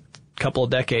past couple of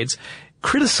decades,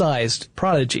 criticized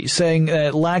Prodigy, saying that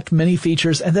it lacked many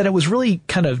features and that it was really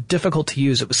kind of difficult to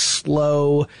use. It was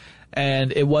slow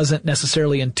and it wasn't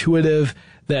necessarily intuitive.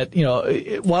 That,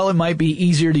 while it might be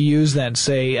easier to use than,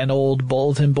 say, an old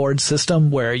bulletin board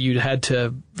system where you had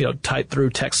to, type through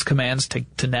text commands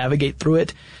to navigate through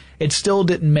it, it still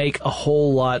didn't make a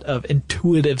whole lot of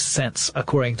intuitive sense,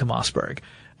 according to Mossberg.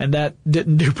 And that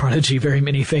didn't do Prodigy very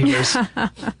many favors.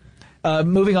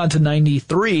 Moving on to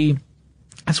 93,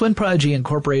 that's when Prodigy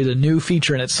incorporated a new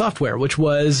feature in its software, which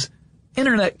was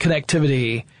internet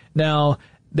connectivity. Now,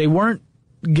 they weren't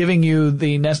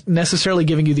necessarily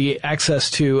giving you the access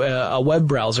to a web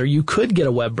browser. You could get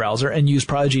a web browser and use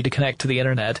Prodigy to connect to the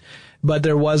internet, but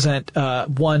there wasn't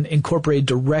one incorporated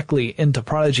directly into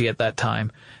Prodigy at that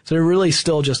time. So they're really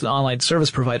still just an online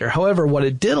service provider. However, what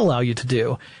it did allow you to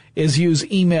do is use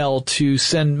email to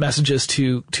send messages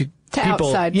to people,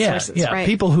 outside sources, right?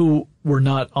 People who were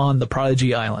not on the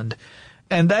Prodigy island.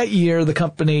 And that year, the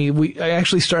company, I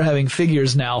actually start having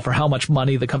figures now for how much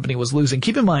money the company was losing.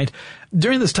 Keep in mind,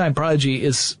 during this time, Prodigy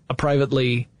is a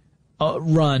privately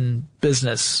run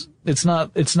business. It's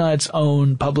not its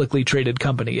own publicly traded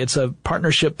company. It's a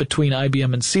partnership between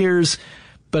IBM and Sears,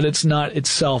 but it's not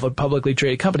itself a publicly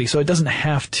traded company. So it doesn't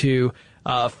have to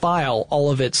file all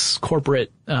of its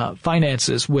corporate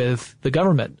finances with the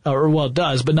government. It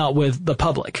does, but not with the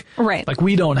public. Right. Like,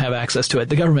 we don't have access to it.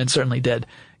 The government certainly did,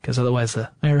 because otherwise the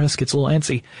IRS gets a little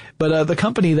antsy. But the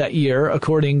company that year,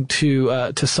 according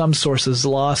to some sources,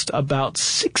 lost about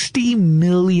 $60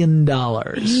 million.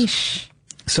 Yeesh.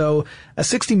 So a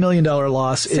 $60 million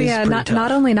loss is pretty tough.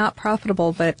 Not only not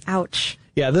profitable, but ouch.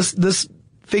 Yeah, this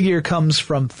figure comes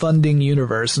from Funding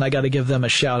Universe, and I got to give them a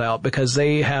shout out because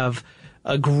they have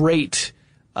a great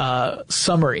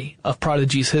summary of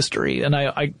Prodigy's history, and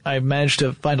I managed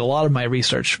to find a lot of my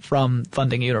research from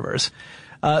Funding Universe.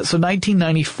 So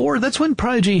 1994, that's when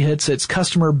Prodigy hits its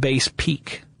customer base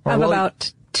peak. Of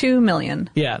about 2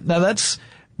 million. Yeah. Now that's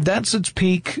its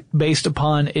peak based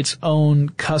upon its own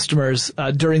customers,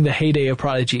 during the heyday of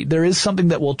Prodigy. There is something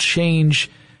that will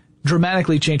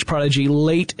dramatically change Prodigy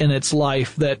late in its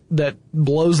life that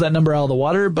blows that number out of the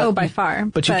water. But, by far.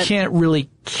 But you can't really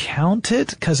count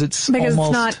it because it's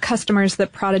not customers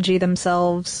that Prodigy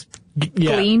themselves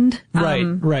gleaned.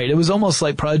 Right. It was almost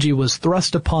like Prodigy was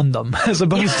thrust upon them as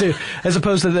opposed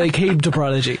to they came to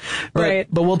Prodigy. Right.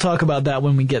 But we'll talk about that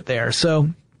when we get there. So,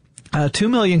 2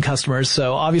 million customers.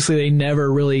 So obviously they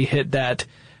never really hit that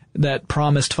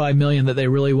promised 5 million that they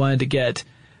really wanted to get.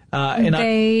 And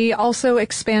they also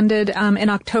expanded in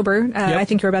October. Yep. I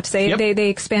think you were about to say they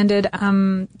expanded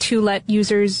to let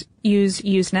users use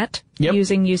Usenet. Yep.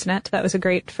 Using Usenet, that was a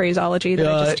great phraseology that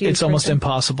I just used. It's almost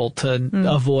impossible to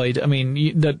avoid. I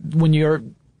mean, when you're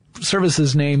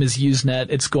service's name is Usenet,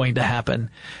 it's going to happen.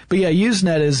 But yeah,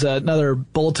 Usenet is another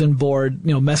bulletin board,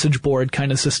 message board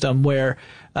kind of system where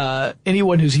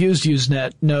anyone who's used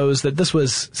Usenet knows that this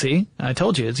was, see, I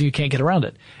told you, you can't get around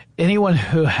it. Anyone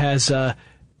who has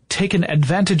taken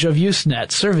advantage of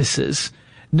Usenet services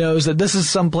knows that this is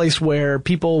some place where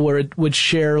people would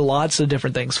share lots of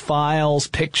different things, files,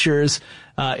 pictures,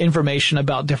 information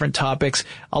about different topics.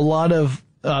 A lot of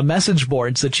message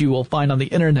boards that you will find on the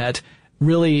internet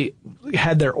really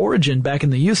had their origin back in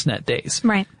the Usenet days.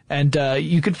 Right. And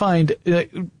you could find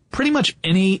pretty much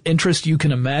any interest you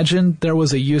can imagine, there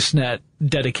was a Usenet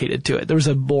dedicated to it. There was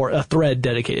a thread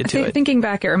dedicated to it. Thinking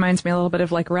back, it reminds me a little bit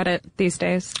of like Reddit these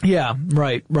days. Yeah,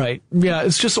 right. Yeah,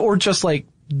 it's just like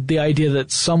the idea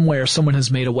that somewhere someone has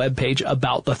made a web page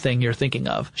about the thing you're thinking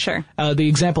of. Sure. The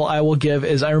example I will give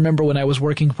is I remember when I was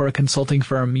working for a consulting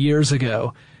firm years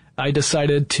ago, I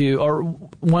decided or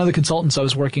one of the consultants I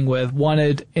was working with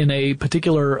wanted in a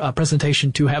particular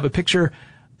presentation to have a picture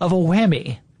of a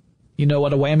whammy. You know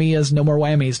what a whammy is? No more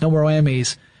whammies, no more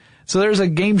whammies. So there's a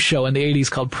game show in the 80s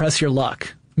called Press Your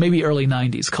Luck, maybe early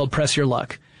 90s, called Press Your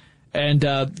Luck. And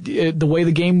the way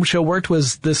the game show worked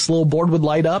was this little board would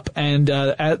light up, and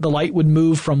the light would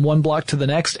move from one block to the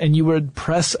next, and you would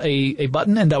press a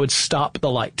button, and that would stop the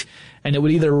light. And it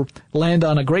would either land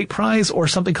on a great prize or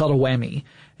something called a whammy.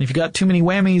 And if you got too many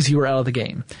whammies, you were out of the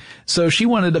game. So she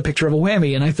wanted a picture of a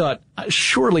whammy, and I thought,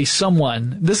 surely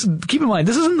someone, keep in mind,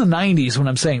 this is in the 90s when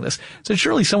I'm saying this, so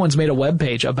surely someone's made a web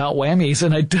page about whammies,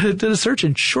 and I did a search,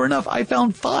 and sure enough, I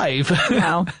found 5.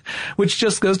 Wow. Which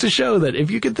just goes to show that if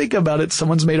you can think about it,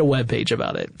 someone's made a web page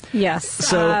about it. Yes.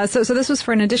 So this was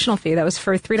for an additional fee. That was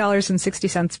for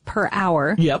 $3.60 per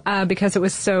hour. Yep. Because it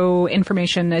was so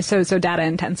data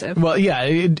intensive. Well, yeah,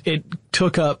 it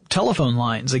took up telephone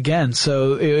lines again,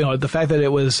 so the fact that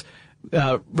it was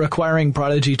requiring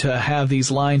Prodigy to have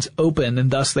these lines open, and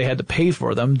thus they had to pay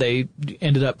for them. They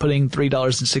ended up putting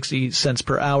 $3.60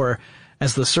 per hour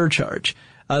as the surcharge.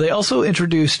 They also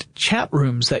introduced chat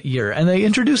rooms that year, and they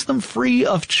introduced them free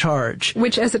of charge.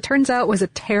 Which, as it turns out, was a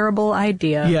terrible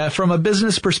idea. Yeah, from a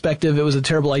business perspective, it was a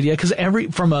terrible idea, because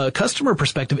from a customer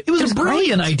perspective, it was a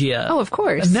brilliant idea. Oh, of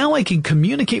course. And now I can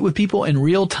communicate with people in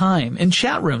real time, in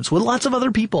chat rooms, with lots of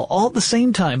other people, all at the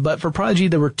same time. But for Prodigy,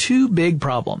 there were 2 big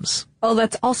problems. Oh,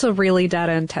 that's also really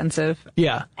data intensive.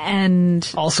 Yeah. And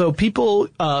also, people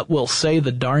will say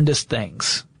the darndest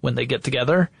things when they get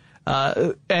together.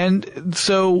 And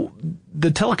so the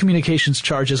telecommunications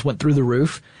charges went through the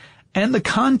roof, and the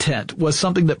content was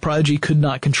something that Prodigy could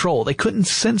not control. They couldn't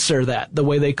censor that the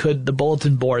way they could the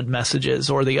bulletin board messages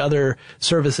or the other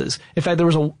services. In fact, there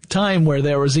was a time where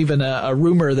there was even a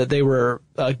rumor that they were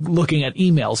looking at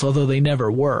emails, although they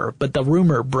never were, but the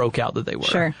rumor broke out that they were.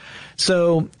 Sure.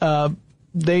 So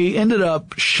they ended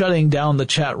up shutting down the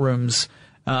chat rooms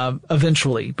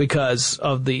eventually because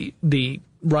of the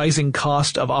rising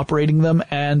cost of operating them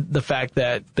and the fact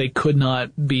that they could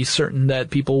not be certain that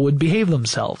people would behave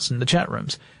themselves in the chat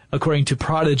rooms, according to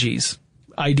Prodigy's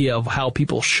idea of how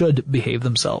people should behave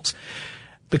themselves.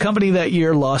 The company that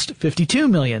year lost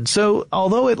 $52 million. So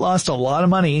although it lost a lot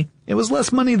of money, it was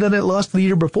less money than it lost the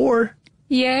year before.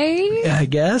 Yay! I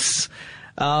guess.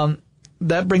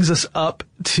 That brings us up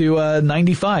to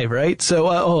 95, right?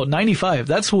 So 95.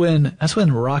 That's when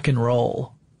rock and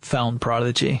roll found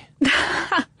Prodigy.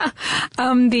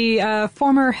 The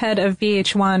former head of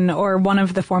VH1, or one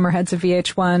of the former heads of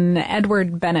VH1,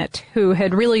 Edward Bennett, who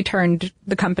had really turned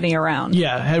the company around.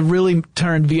 Yeah, had really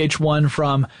turned VH1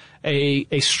 from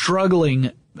a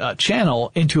struggling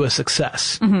channel into a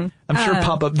success. Mm-hmm. I'm sure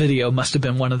pop-up video must have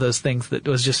been one of those things that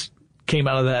was just came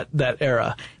out of that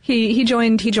era. He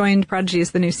joined Prodigy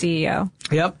as the new CEO.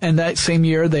 Yep, and that same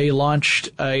year they launched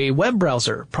a web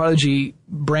browser, Prodigy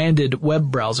branded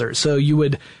web browser. So you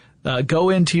would go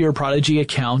into your Prodigy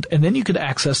account, and then you could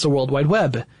access the World Wide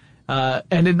Web.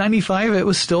 And in 95, it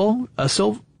was still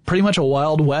pretty much a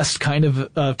Wild West kind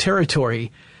of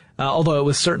territory, although it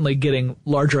was certainly getting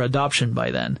larger adoption by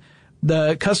then.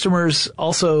 The customers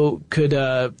also could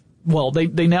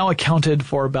they now accounted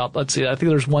for about, let's see, I think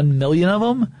there's 1 million of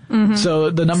them. Mm-hmm. So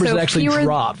the numbers had actually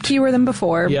dropped. Fewer than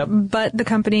before. Yep. But the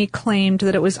company claimed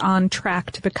that it was on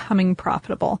track to becoming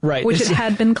profitable. Right. Which it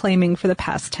had been claiming for the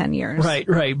past 10 years.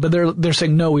 Right. But they're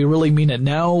saying, no, we really mean it.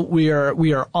 Now we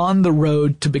are on the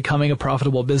road to becoming a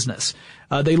profitable business.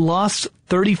 They lost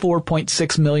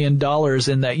 $34.6 million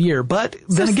in that year, but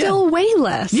then again, still way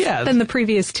less than the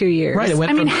previous 2 years. Right.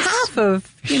 Half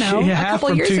of, a half couple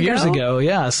from years 2 years ago.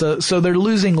 Yeah. So they're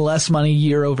losing less money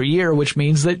year over year, which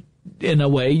means that in a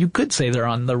way you could say they're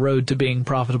on the road to being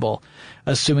profitable,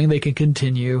 assuming they can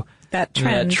continue that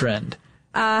trend.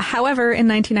 However, in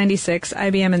 1996,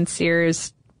 IBM and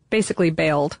Sears basically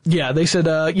bailed. Yeah, they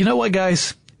said, you know what,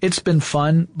 guys? It's been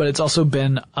fun, but it's also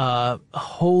been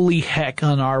holy heck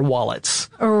on our wallets.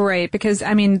 Right, because,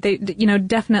 I mean, they,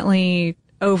 definitely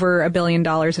over $1 billion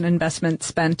in investment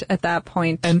spent at that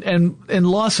point. And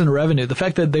loss in revenue. The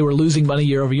fact that they were losing money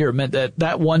year over year meant that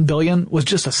 $1 billion was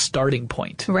just a starting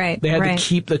point. Right. They had to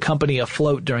keep the company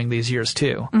afloat during these years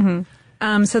too.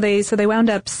 Mm-hmm. So they wound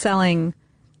up selling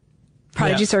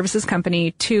Prodigy Services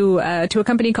Company to a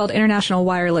company called International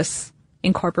Wireless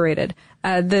Incorporated.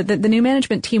 The new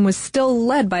management team was still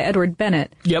led by Edward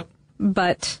Bennett. Yep.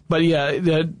 But yeah,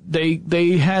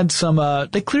 they had some,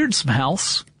 they cleared some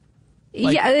house.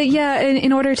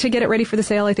 In order to get it ready for the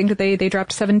sale, I think that they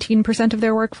dropped 17% of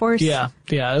their workforce. Yeah.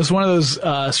 It was one of those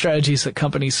strategies that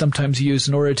companies sometimes use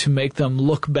in order to make them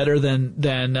look better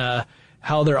than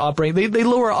how they're operating. They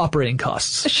lower operating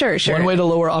costs. Sure. One way to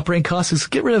lower operating costs is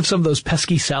get rid of some of those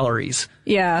pesky salaries.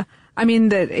 Yeah. I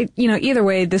mean, either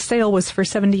way, the sale was for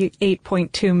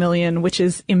 $78.2 million, which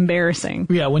is embarrassing.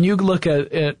 Yeah, when you look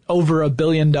at over $1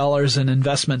 billion in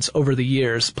investments over the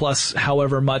years, plus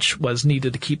however much was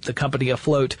needed to keep the company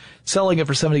afloat, selling it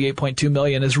for $78.2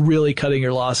 million is really cutting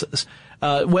your losses.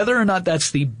 Whether or not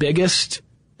that's the biggest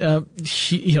dump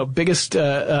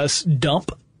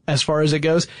as far as it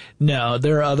goes, no,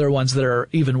 there are other ones that are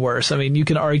even worse. I mean, you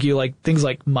can argue like things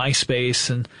like MySpace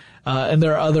and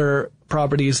there are other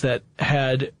properties that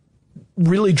had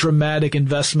really dramatic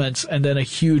investments and then a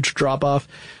huge drop off,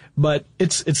 but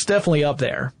it's definitely up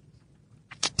there.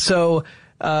 So,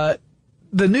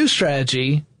 the new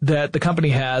strategy that the company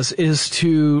has is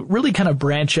to really kind of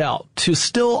branch out, to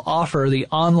still offer the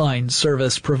online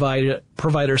service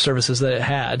provider services that it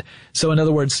had. So in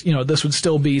other words, this would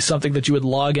still be something that you would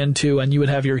log into and you would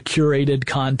have your curated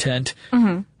content.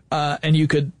 Mm-hmm. And you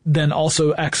could then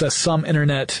also access some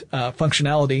internet,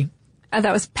 functionality.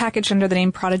 That was packaged under the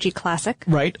name Prodigy Classic.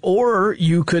 Right. Or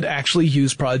you could actually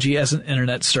use Prodigy as an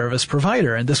internet service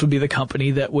provider. And this would be the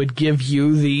company that would give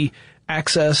you the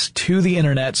access to the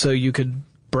internet so you could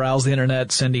browse the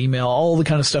internet, send email, all the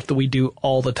kind of stuff that we do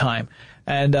all the time.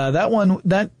 And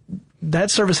that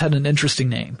service had an interesting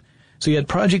name. So you had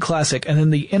Prodigy Classic, and then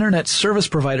the internet service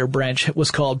provider branch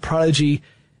was called Prodigy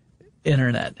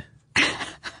Internet.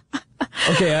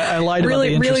 Okay, I lied about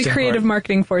the interesting Really creative part.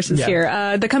 Marketing forces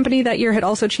here. The company that year had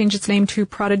also changed its name to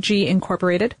Prodigy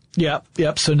Incorporated.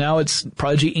 Yep. So now it's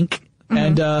Prodigy Inc. Mm-hmm.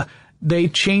 And they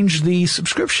changed the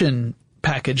subscription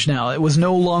package now. It was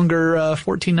no longer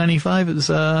 $14.95. It was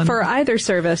for either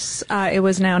service. It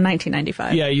was now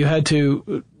 $19.95. Yeah, you had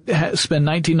to spend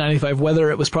 $19.95 whether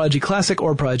it was Prodigy Classic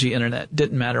or Prodigy Internet.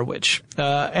 Didn't matter which.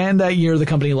 And that year the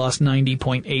company lost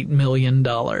 $90.8 million.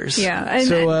 Yeah, and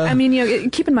so, I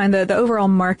mean, keep in mind the overall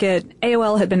market.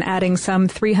 AOL had been adding some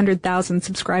 300,000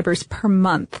 subscribers per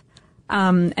month.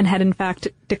 And had in fact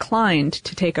declined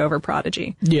to take over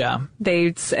Prodigy. Yeah.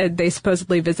 They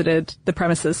supposedly visited the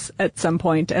premises at some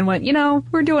point and went,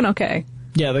 we're doing okay.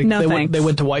 Yeah, they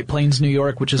went to White Plains, New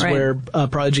York, which is where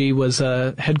Prodigy was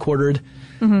headquartered.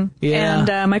 Mm-hmm. Yeah. And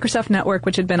Microsoft Network,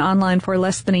 which had been online for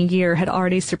less than a year, had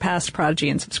already surpassed Prodigy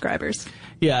in subscribers.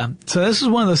 Yeah. So this is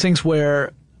one of those things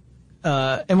where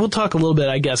and we'll talk a little bit,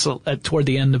 I guess, toward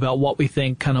the end about what we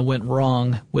think kind of went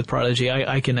wrong with Prodigy.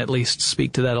 I can at least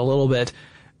speak to that a little bit.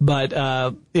 But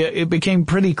it became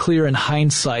pretty clear in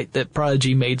hindsight that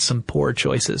Prodigy made some poor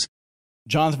choices.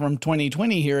 Jonathan from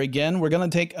 2020 here again. We're going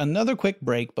to take another quick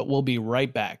break, but we'll be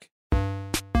right back.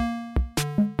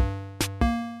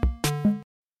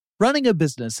 Running a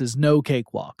business is no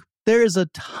cakewalk. There is a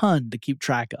ton to keep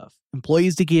track of.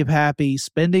 Employees to keep happy,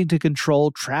 spending to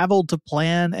control, travel to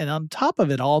plan, and on top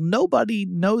of it all, nobody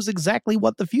knows exactly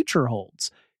what the future holds.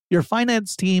 Your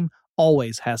finance team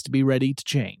always has to be ready to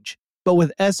change. But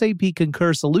with SAP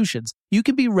Concur Solutions, you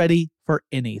can be ready for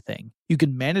anything. You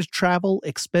can manage travel,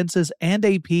 expenses, and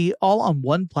AP all on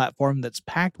one platform that's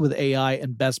packed with AI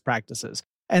and best practices,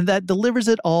 and that delivers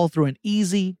it all through an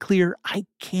easy, clear, I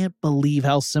can't believe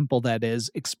how simple that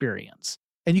is experience.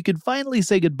 And you can finally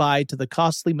say goodbye to the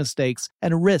costly mistakes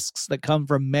and risks that come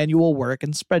from manual work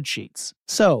and spreadsheets.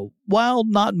 So, while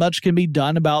not much can be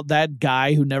done about that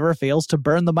guy who never fails to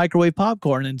burn the microwave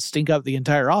popcorn and stink up the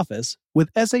entire office, with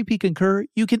SAP Concur,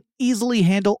 you can easily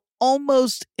handle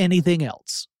almost anything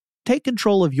else. Take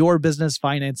control of your business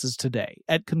finances today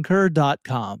at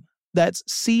Concur.com. That's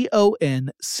CONCUR.com.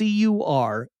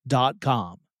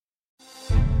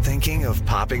 Thinking of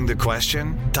popping the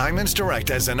question? Diamonds Direct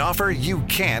has an offer you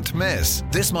can't miss.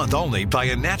 This month only, buy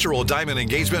a natural diamond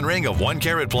engagement ring of 1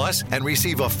 carat plus and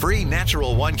receive a free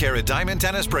natural 1 carat diamond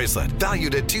tennis bracelet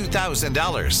valued at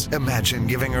 $2,000. Imagine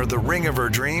giving her the ring of her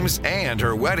dreams and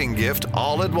her wedding gift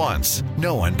all at once.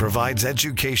 No one provides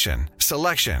education,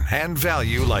 selection, and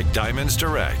value like Diamonds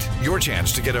Direct. Your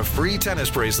chance to get a free tennis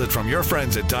bracelet from your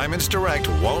friends at Diamonds Direct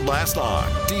won't last long.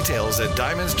 Details at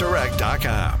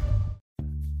diamondsdirect.com.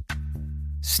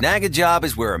 Snag a Job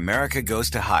is where America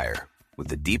goes to hire, with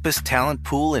the deepest talent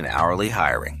pool in hourly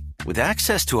hiring. With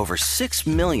access to over 6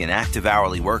 million active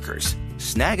hourly workers,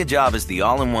 Snag a Job is the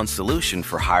all-in-one solution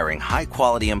for hiring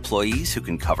high-quality employees who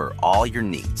can cover all your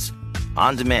needs.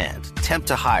 On demand, temp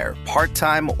to hire,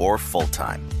 part-time or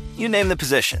full-time. You name the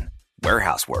position.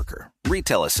 Warehouse worker,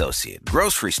 retail associate,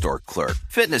 grocery store clerk,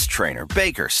 fitness trainer,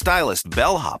 baker, stylist,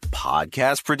 bellhop,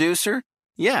 podcast producer.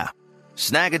 Yeah,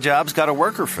 Snag a Job's got a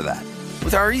worker for that.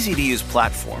 With our easy-to-use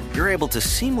platform, you're able to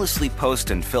seamlessly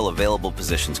post and fill available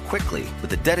positions quickly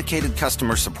with a dedicated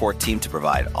customer support team to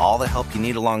provide all the help you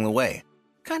need along the way.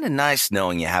 Kind of nice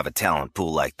knowing you have a talent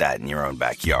pool like that in your own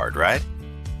backyard, right?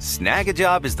 Snag a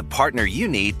Job is the partner you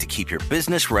need to keep your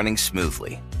business running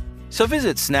smoothly. So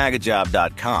visit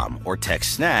snagajob.com or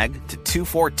text SNAG to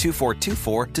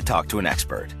 242424 to talk to an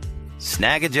expert.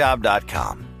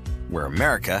 Snagajob.com, where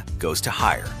America goes to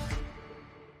hire.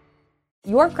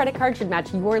 Your credit card should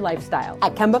match your lifestyle.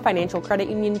 At Kemba Financial Credit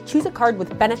Union, choose a card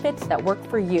with benefits that work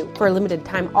for you. For a limited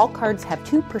time, all cards have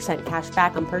 2% cash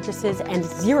back on purchases and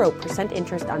 0%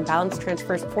 interest on balance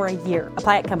transfers for a year.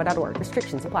 Apply at Kemba.org.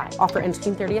 Restrictions apply. Offer ends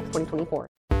June 30th, 2024.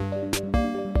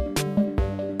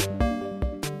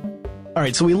 All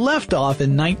right, so we left off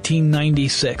in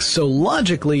 1996, so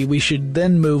logically we should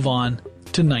then move on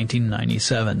to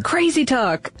 1997. Crazy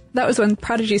talk! That was when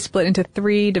Prodigy split into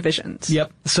 3 divisions.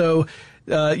 Yep, so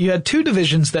you had 2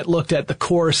 divisions that looked at the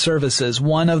core services.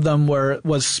 One of them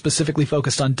was specifically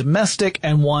focused on domestic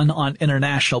and one on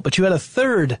international, but you had a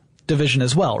third division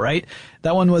as well, right?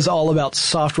 That one was all about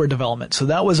software development. So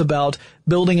that was about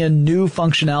building in new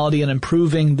functionality and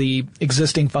improving the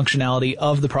existing functionality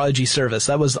of the Prodigy service.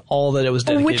 That was all that it was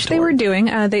dedicated to. Which they were doing.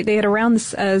 They had around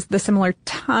the similar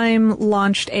time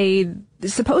launched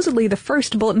supposedly the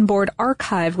first bulletin board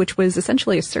archive, which was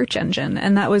essentially a search engine.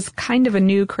 And that was kind of a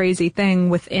new crazy thing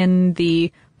within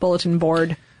the bulletin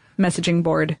board, messaging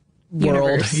board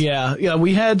universe. Yeah.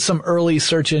 We had some early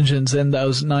search engines in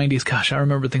those 90s. Gosh, I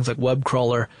remember things like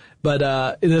Webcrawler.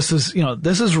 But this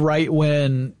is right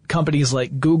when companies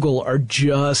like Google are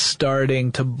just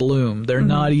starting to bloom. They're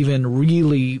not even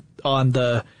really on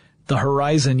the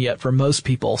horizon yet for most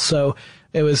people. So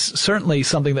it was certainly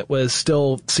something that was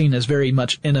still seen as very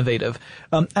much innovative.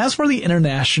 As for the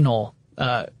international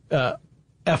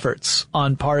efforts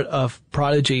on part of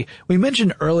Prodigy, we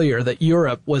mentioned earlier that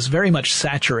Europe was very much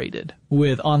saturated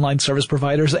with online service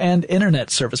providers and internet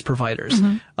service providers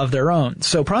of their own.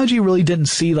 So Prodigy really didn't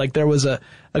see like there was a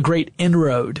great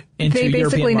inroad into European market. They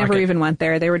basically never even went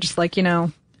there. They were just like,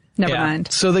 never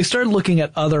mind. So they started looking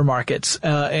at other markets,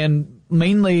 and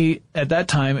mainly at that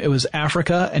time it was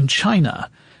Africa and China.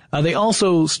 They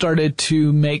also started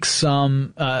to make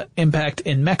some impact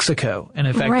in Mexico, and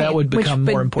in fact that would become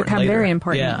more important later. Very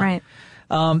important, right.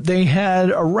 They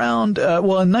had around,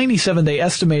 in 97 they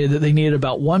estimated that they needed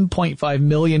about 1.5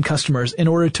 million customers in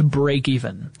order to break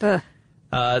even.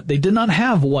 They did not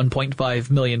have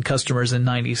 1.5 million customers in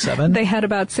 97. They had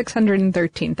about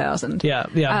 613,000.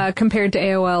 Yeah. Compared to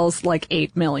AOL's like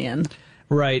 8 million.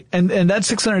 Right. And that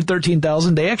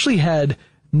 613,000, they actually had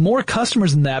more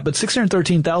customers than that, but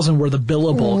 613,000 were the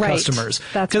billable customers.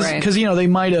 That's right. Because, they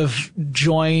might have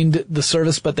joined the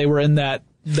service, but they were in that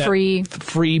free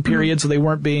period, so they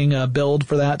weren't being billed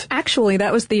for that. Actually,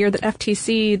 that was the year that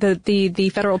FTC, the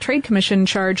Federal Trade Commission,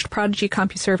 charged Prodigy,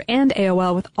 CompuServe, and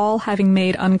AOL with all having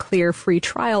made unclear free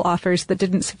trial offers that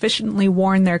didn't sufficiently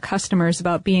warn their customers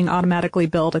about being automatically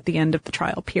billed at the end of the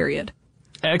trial period.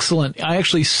 Excellent. I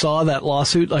actually saw that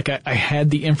lawsuit. Like, I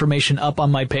had the information up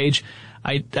on my page.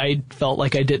 I felt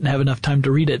like I didn't have enough time to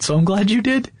read it, so I'm glad you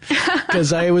did.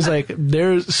 Because I was like,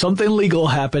 there's something legal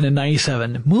happened in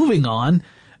 97. Moving on.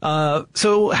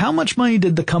 So how much money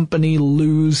did the company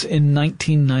lose in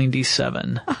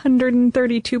 1997?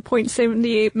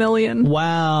 $132.78 million.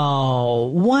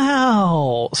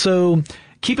 Wow. So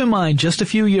keep in mind, just a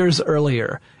few years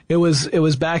earlier, it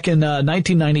was back in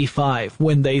 1995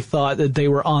 when they thought that they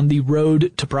were on the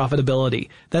road to profitability.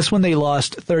 That's when they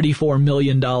lost $34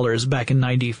 million back in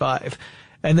 95.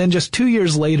 And then just 2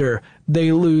 years later,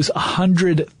 they lose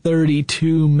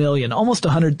 $132 million, almost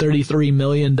 $133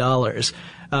 million.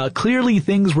 Clearly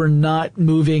things were not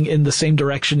moving in the same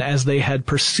direction as they had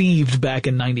perceived back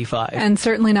in 95. And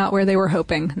certainly not where they were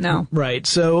hoping, no. Right.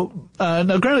 So,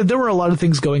 now granted, there were a lot of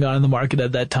things going on in the market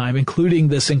at that time, including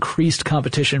this increased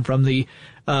competition from the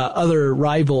other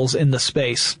rivals in the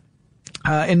space.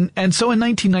 And so in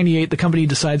 1998, the company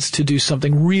decides to do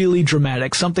something really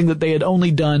dramatic, something that they had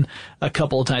only done a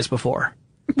couple of times before.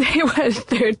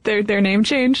 Their name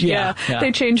changed? Yeah.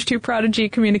 They changed to Prodigy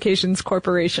Communications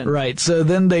Corporation. Right. So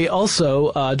then they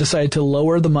also decided to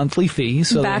lower the monthly fee.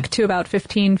 So back to about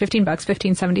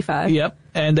 $15.75. Yep.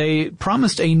 And they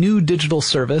promised a new digital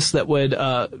service that would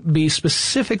be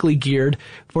specifically geared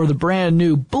for the brand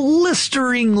new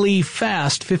blisteringly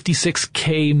fast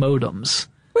 56K modems.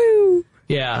 Woo!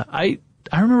 Yeah. I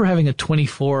remember having a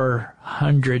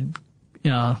 2400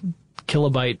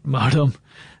 kilobyte modem.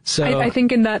 So I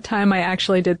think in that time I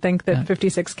actually did think that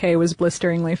 56K was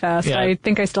blisteringly fast. Yeah. I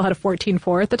think I still had a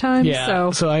 14.4 at the time.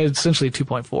 Yeah. So I had essentially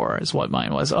 2.4 is what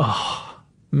mine was. Oh,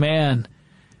 man.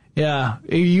 Yeah.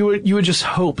 You would just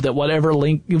hope that whatever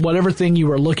thing you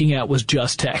were looking at was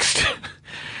just text.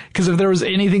 Because if there was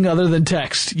anything other than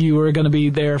text, you were going to be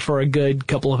there for a good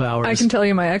couple of hours. I can tell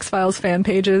you my X-Files fan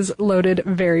pages loaded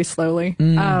very slowly.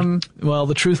 Well,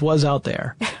 the truth was out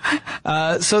there.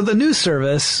 So the new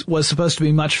service was supposed to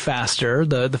be much faster.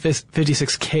 The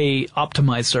 56K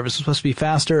optimized service was supposed to be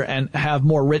faster and have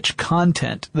more rich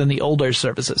content than the older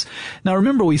services. Now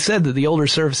remember we said that the older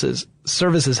services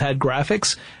had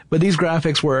graphics, but these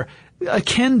graphics were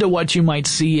akin to what you might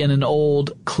see in an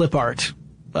old clip art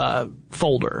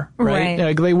folder, right?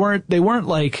 Right. They weren't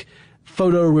like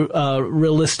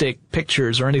realistic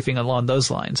pictures or anything along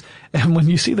those lines. And when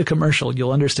you see the commercial,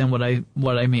 you'll understand what I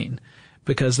mean,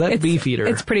 because that Beefeater,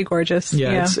 it's pretty gorgeous.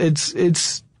 Yeah.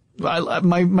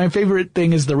 My favorite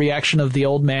thing is the reaction of the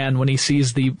old man when he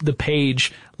sees the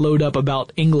page load up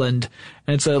about England,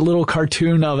 and it's a little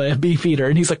cartoon of a Beefeater,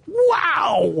 and he's like,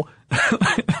 wow!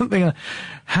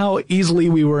 How easily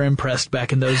we were impressed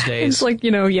back in those days. It's like,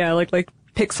 like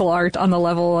pixel art on the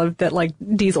level of that like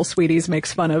Diesel Sweeties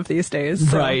makes fun of these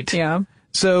days. So, right. Yeah.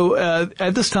 So,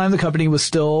 at this time, the company was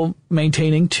still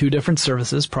maintaining two different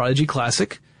services, Prodigy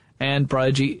Classic and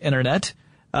Prodigy Internet.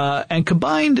 And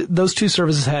combined, those two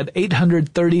services had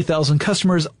 830,000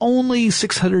 customers, only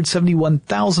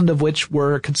 671,000 of which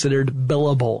were considered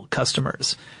billable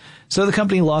customers. So the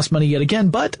company lost money yet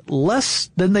again, but less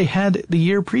than they had the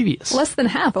year previous. Less than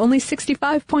half, only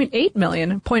 0.08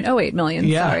 million,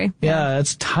 yeah, sorry. Yeah,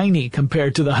 that's tiny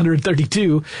compared to the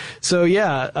 132. So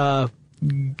yeah,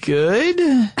 good.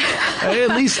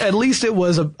 At least it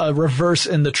was a reverse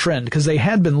in the trend, because they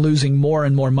had been losing more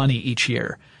and more money each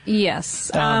year.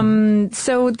 Yes.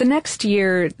 So the next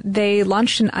year they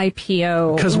launched an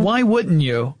IPO. Because why wouldn't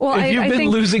you? Well, if you've been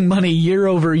losing money year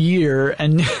over year,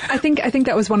 and I think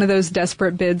that was one of those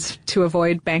desperate bids to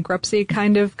avoid bankruptcy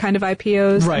kind of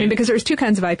IPOs. Right. I mean, because there's two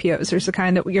kinds of IPOs. There's the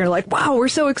kind that you're like, wow, we're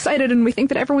so excited, and we think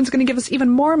that everyone's going to give us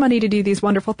even more money to do these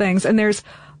wonderful things. And there's,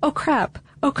 oh crap,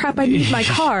 I need my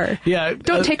car. Yeah.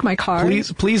 Don't take my car.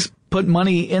 Please put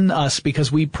money in us,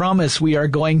 because we promise we are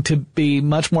going to be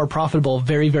much more profitable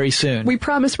very, very soon. We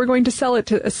promise we're going to sell it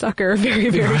to a sucker very,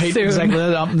 very soon. Exactly.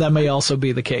 That may also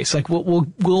be the case. Like we'll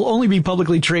only be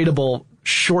publicly tradable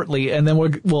shortly, and then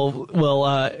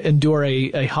we'll endure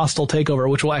a hostile takeover,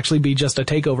 which will actually be just a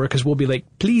takeover, because we'll be like,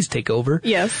 please take over.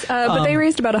 Yes. But they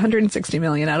raised about $160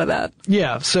 million out of that.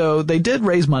 Yeah. So they did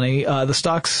raise money. The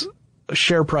stock's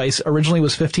share price originally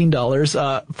was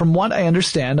 $15. From what I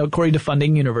understand, according to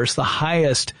Funding Universe, the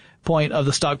highest point of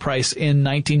the stock price in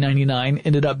 1999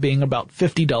 ended up being about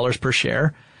 $50 per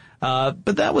share.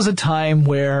 But that was a time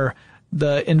where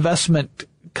the investment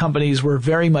companies were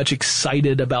very much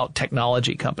excited about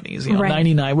technology companies. Right.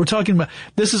 99. We're talking about,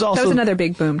 this is also. That was another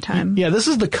big boom time. Yeah, this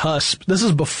is the cusp. This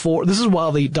is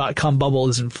while the .com bubble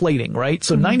is inflating, right?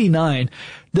 So 99,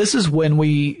 this is when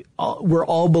we were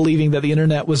all believing that the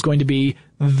internet was going to be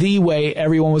the way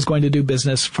everyone was going to do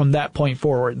business from that point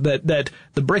forward. That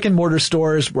the brick and mortar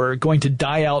stores were going to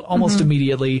die out almost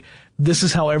immediately. This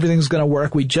is how everything's going to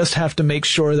work. We just have to make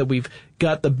sure that we've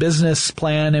got the business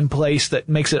plan in place that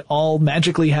makes it all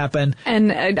magically happen.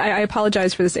 And I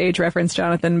apologize for this age reference,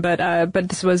 Jonathan, but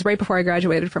this was right before I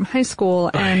graduated from high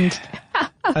school, and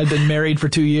I'd been married for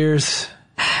 2 years.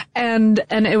 And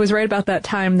it was right about that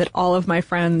time that all of my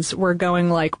friends were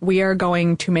going like, we are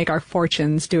going to make our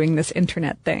fortunes doing this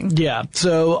internet thing. Yeah.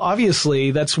 So obviously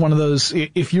that's one of those,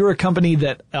 if you're a company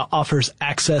that offers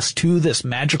access to this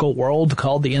magical world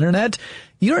called the internet,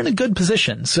 you're in a good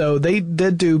position. So they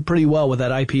did do pretty well with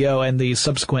that IPO and the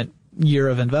subsequent year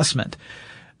of investment.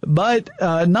 but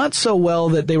not so well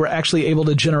that they were actually able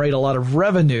to generate a lot of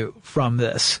revenue from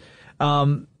this.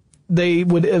 They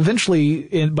would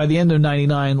eventually, by the end of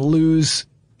 99, lose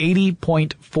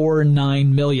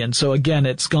 $80.49 million. So again,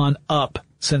 it's gone up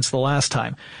since the last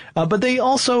time. But they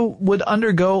also would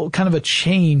undergo kind of a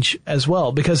change as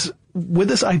well, because with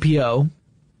this IPO,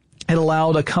 it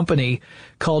allowed a company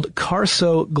called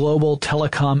Carso Global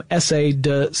Telecom S.A.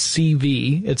 de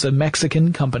CV, it's a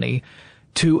Mexican company,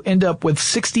 to end up with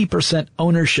 60%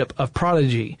 ownership of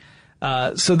Prodigy.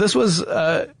 So this was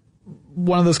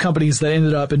one of those companies that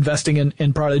ended up investing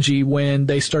in Prodigy when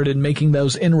they started making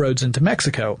those inroads into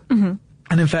Mexico. Mm-hmm.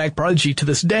 And in fact, Prodigy to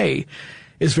this day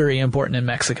is very important in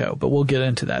Mexico, but we'll get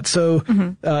into that. So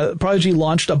Prodigy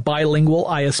launched a bilingual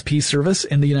ISP service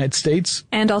in the United States.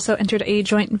 And also entered a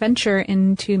joint venture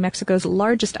into Mexico's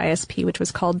largest ISP, which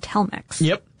was called Telmex.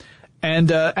 Yep.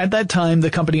 And at that time,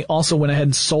 the company also went ahead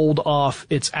and sold off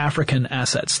its African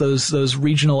assets, those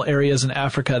regional areas in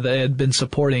Africa that it had been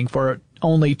supporting for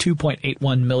only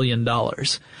 $2.81 million.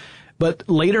 But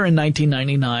later in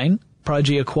 1999,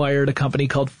 Prodigy acquired a company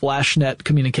called FlashNet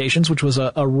Communications, which was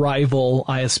a rival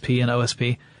ISP and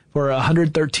OSP, for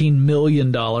 $113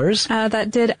 million. That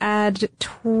did add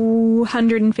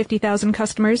 250,000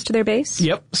 customers to their base.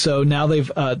 Yep. So now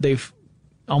they've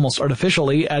almost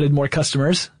artificially added more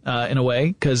customers, in a way,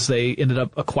 because they ended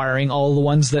up acquiring all the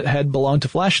ones that had belonged to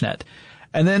FlashNet.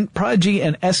 And then Prodigy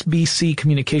and SBC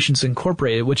Communications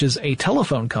Incorporated, which is a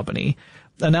telephone company,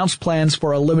 announced plans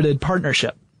for a limited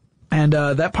partnership. And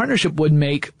that partnership would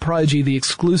make Prodigy the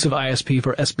exclusive ISP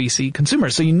for SBC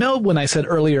consumers. So when I said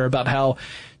earlier about how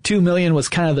 2 million was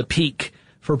kind of the peak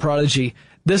for Prodigy,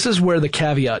 this is where the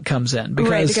caveat comes in.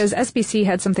 Because SBC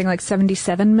had something like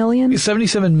 77 million?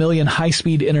 77 million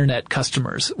high-speed internet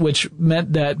customers, which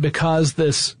meant that because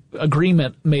this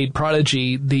agreement made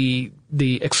Prodigy the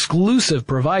exclusive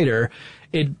provider,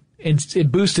 it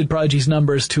boosted Prodigy's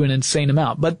numbers to an insane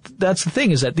amount. But that's the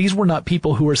thing, is that these were not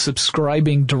people who were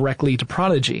subscribing directly to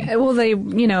Prodigy. Well, they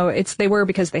were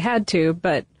because they had to,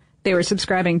 but they were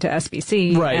subscribing to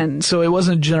SBC. Right. And so it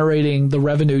wasn't generating the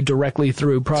revenue directly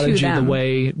through Prodigy the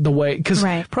way, because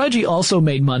Prodigy also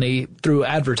made money through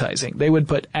advertising. They would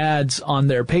put ads on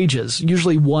their pages,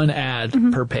 usually one ad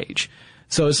per page.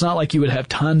 So it's not like you would have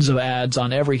tons of ads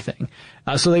on everything.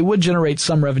 So they would generate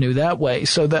some revenue that way.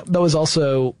 So that was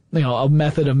also, a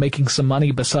method of making some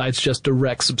money besides just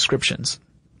direct subscriptions.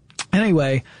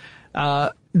 Anyway,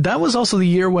 that was also the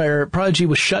year where Prodigy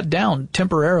was shut down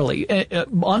temporarily,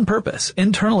 on purpose.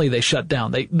 Internally, they shut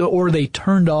down. They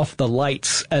turned off the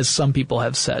lights, as some people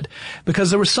have said, because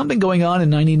there was something going on in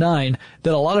 99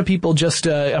 that a lot of people just,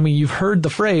 you've heard the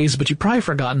phrase, but you've probably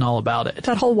forgotten all about it.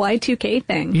 That whole Y2K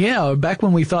thing. Yeah, back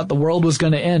when we thought the world was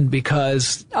going to end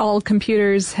because all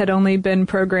computers had only been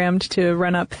programmed to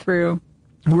run up through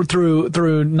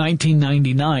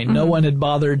 1999. No one had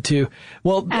bothered to,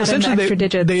 add essentially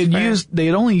they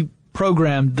had only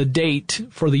programmed the date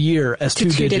for the year as two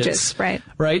digits.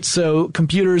 Right. So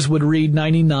computers would read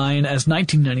 99 as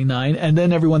 1999, and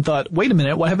then everyone thought, wait a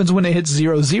minute, what happens when it hits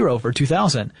 00 for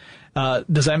 2000?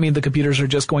 Does that mean the computers are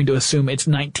just going to assume it's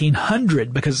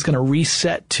 1900 because it's going to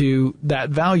reset to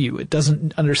that value? It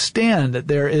doesn't understand that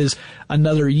there is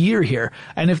another year here.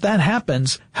 And if that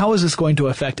happens, how is this going to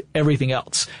affect everything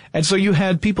else? And so you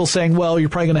had people saying, well, you're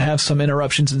probably going to have some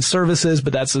interruptions in services,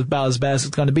 but that's about as bad as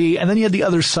it's going to be. And then you had the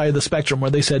other side of the spectrum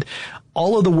where they said,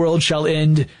 all of the world shall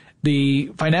end. The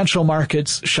financial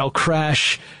markets shall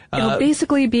crash. It'll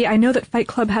basically be, I know that Fight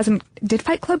Club did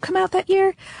Fight Club come out that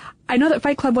year? I know that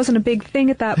Fight Club wasn't a big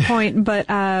thing at that point,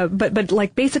 but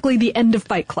like basically the end of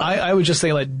Fight Club. I would just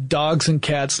say like dogs and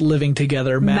cats living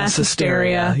together, mass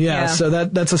hysteria. Yeah. So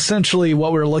that's essentially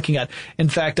what we're looking at. In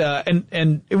fact,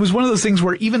 and it was one of those things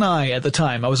where even I at the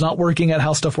time, I was not working at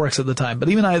How Stuff Works at the time, but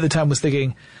even I at the time was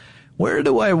thinking, where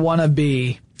do I want to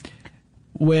be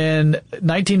when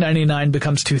 1999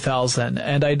 becomes 2000?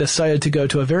 And I decided to go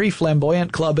to a very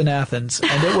flamboyant club in Athens,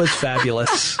 and it was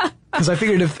fabulous. Because I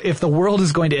figured if the world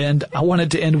is going to end, I want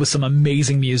it to end with some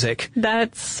amazing music.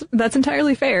 That's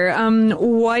entirely fair.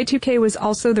 Y2K was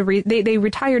also they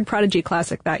retired Prodigy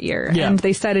Classic that year, and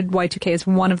they cited Y2K as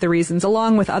one of the reasons,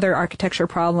 along with other architecture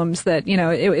problems, that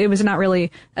it was not really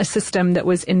a system that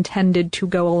was intended to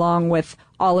go along with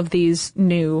all of these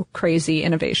new crazy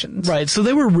innovations. Right. So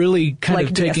they were really kind like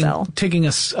of taking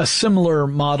a similar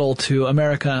model to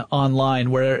America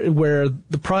Online, where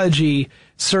the Prodigy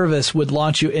service would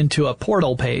launch you into a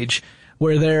portal page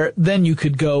where then you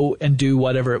could go and do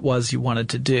whatever it was you wanted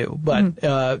to do. But,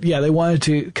 they wanted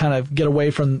to kind of get away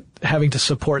from having to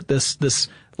support this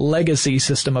legacy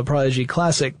system of Prodigy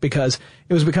Classic because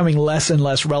it was becoming less and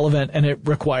less relevant, and it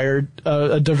required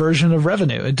a diversion of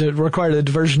revenue. It required a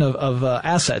diversion of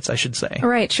assets, I should say.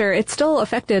 Right, sure. It still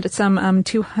affected some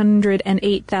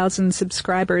 208,000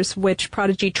 subscribers, which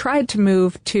Prodigy tried to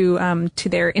move to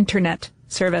their internet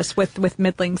service with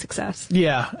middling success.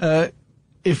 Yeah.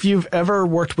 If you've ever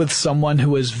worked with someone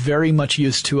who is very much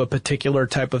used to a particular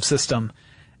type of system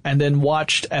and then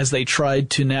watched as they tried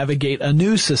to navigate a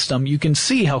new system, you can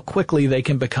see how quickly they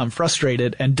can become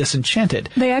frustrated and disenchanted.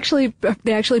 They actually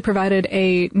provided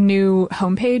a new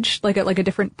homepage, like a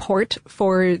different port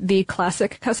for the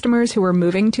Classic customers who were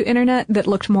moving to internet that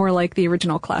looked more like the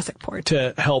original Classic port.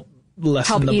 To help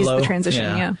lessen the ease blow. The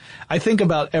transition, yeah. I think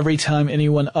about every time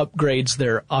anyone upgrades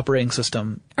their operating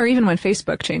system. Or even when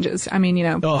Facebook changes. I mean,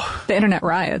 the internet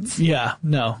riots. Yeah,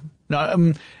 no.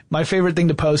 My favorite thing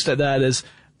to post at that is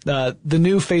the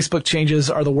new Facebook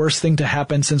changes are the worst thing to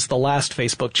happen since the last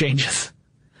Facebook changes.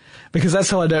 Because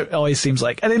that's how it always seems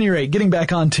like. At any rate, getting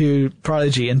back onto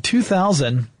Prodigy, in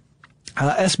 2000,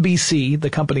 SBC, the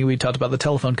company we talked about, the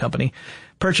telephone company,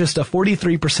 purchased a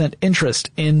 43%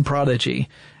 interest in Prodigy.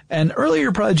 And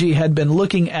earlier Prodigy had been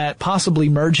looking at possibly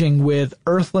merging with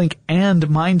Earthlink and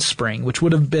Mindspring, which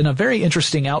would have been a very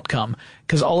interesting outcome,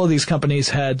 because all of these companies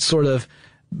had sort of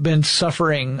been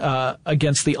suffering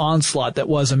against the onslaught that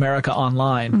was America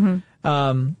Online.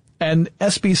 Mm-hmm. And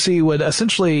SBC would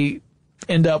essentially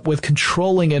end up with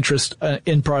controlling interest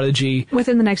in Prodigy.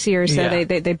 Within the next year or so, yeah.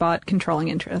 They bought controlling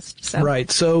interest. So. Right.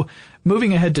 So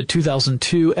moving ahead to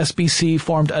 2002, SBC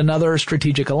formed another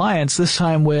strategic alliance, this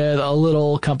time with a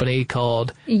little company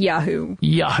called Yahoo.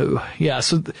 Yeah.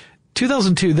 So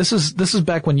 2002, this is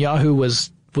back when Yahoo was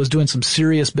doing some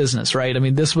serious business, right? I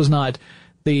mean, this was not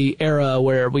the era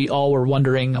where we all were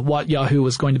wondering what Yahoo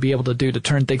was going to be able to do to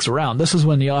turn things around. This is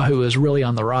when Yahoo was really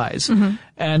on the rise. Mm-hmm.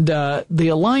 And the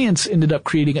alliance ended up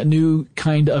creating a new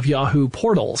kind of Yahoo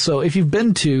portal. So if you've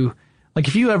been to,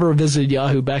 if you ever visited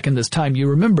Yahoo back in this time, you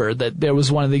remember that there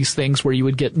was one of these things where you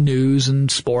would get news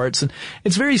and sports. And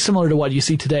it's very similar to what you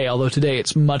see today, although today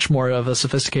it's much more of a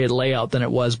sophisticated layout than it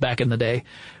was back in the day.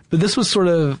 But this was sort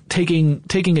of taking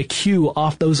a cue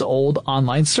off those old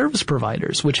online service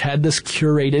providers, which had this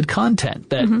curated content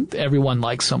that everyone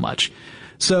likes so much.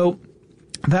 So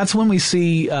that's when we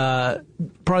see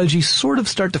Prodigy sort of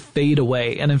start to fade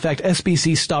away. And in fact,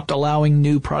 SBC stopped allowing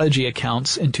new Prodigy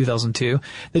accounts in 2002.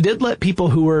 They did let people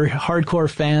who were hardcore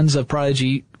fans of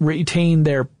Prodigy retain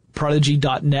their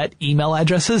Prodigy.net email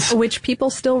addresses. Which people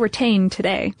still retain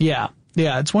today.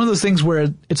 Yeah, it's one of those things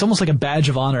where it's almost like a badge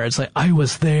of honor. It's like, I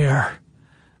was there.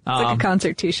 It's like a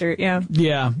concert t-shirt, yeah.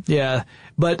 Yeah.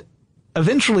 But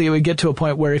eventually it would get to a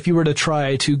point where if you were to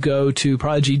try to go to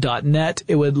Prodigy.net,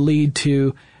 it would lead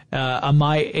to a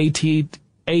myatt.net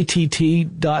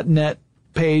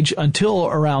page until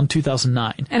around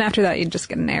 2009. And after that, you'd just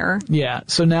get an error. Yeah.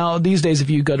 So now, these days, if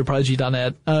you go to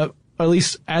Prodigy.net, or at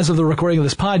least as of the recording of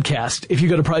this podcast, if you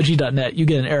go to Prodigy.net, you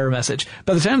get an error message.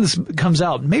 By the time this comes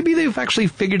out, maybe they've actually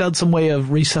figured out some way of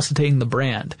resuscitating the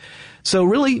brand. So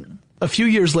really, a few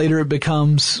years later, it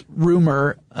becomes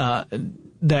rumor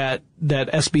that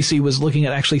SBC was looking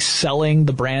at actually selling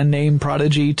the brand name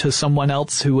Prodigy to someone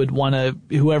else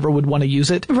whoever would want to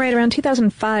use it. Right around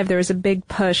 2005, there was a big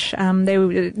push.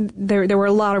 There were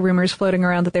a lot of rumors floating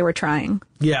around that they were trying.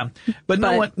 Yeah, but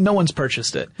no one's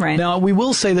purchased it. Right. Now, we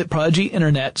will say that Prodigy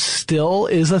Internet still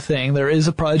is a thing. There is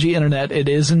a Prodigy Internet. It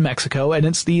is in Mexico, and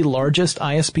it's the largest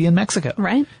ISP in Mexico.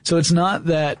 Right. So it's not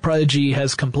that Prodigy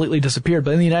has completely disappeared,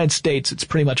 but in the United States, it's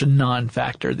pretty much a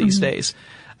non-factor these days.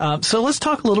 So let's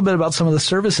talk a little bit about some of the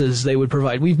services they would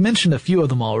provide. We've mentioned a few of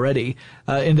them already,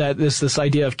 in that this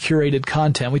idea of curated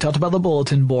content. We talked about the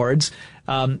bulletin boards.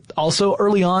 Also,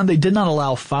 early on, they did not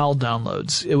allow file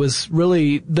downloads. It was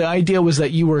really, the idea was that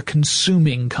you were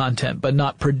consuming content, but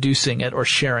not producing it or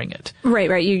sharing it. Right.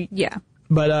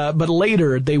 But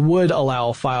later, they would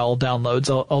allow file downloads,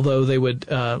 although they would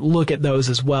look at those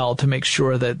as well to make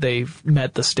sure that they've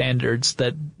met the standards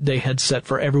that they had set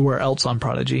for everywhere else on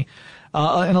Prodigy.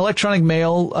 In electronic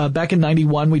mail, back in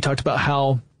 91, we talked about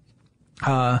how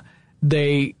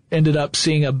they ended up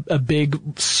seeing a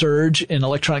big surge in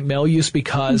electronic mail use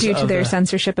because due to their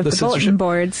censorship of the bulletin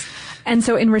boards. And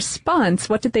so in response,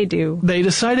 what did they do? They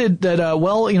decided that,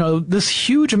 this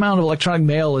huge amount of electronic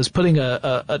mail is putting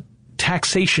a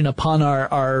taxation upon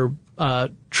our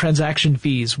transaction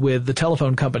fees with the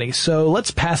telephone company. So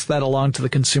let's pass that along to the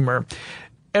consumer.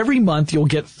 Every month, you'll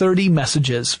get 30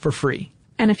 messages for free.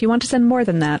 And if you want to send more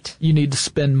than that, you need to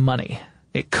spend money.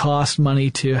 it cost money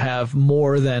to have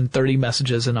more than 30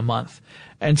 messages in a month.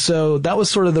 And so that was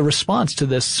sort of the response to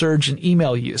this surge in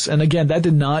email use. And again, that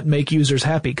did not make users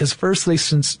happy because first they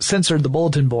censored the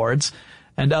bulletin boards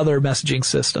and other messaging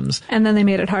systems. And then they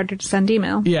made it harder to send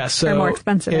email. Yeah, so or more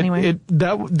expensive anyway.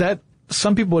 That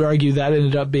some people would argue that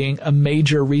ended up being a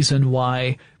major reason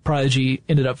why Prodigy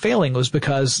ended up failing was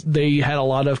because they had a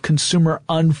lot of consumer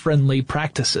unfriendly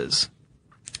practices.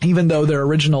 Even though their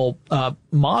original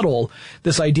model,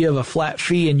 this idea of a flat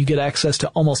fee and you get access to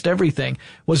almost everything,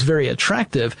 was very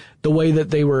attractive, the way that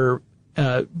they were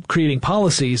creating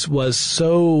policies was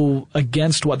so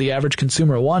against what the average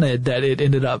consumer wanted that it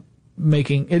ended up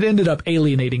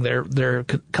alienating their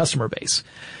customer base.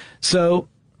 So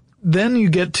then you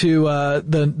get to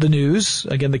the news,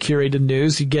 again the curated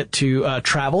news. You get to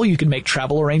travel. You can make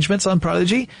travel arrangements on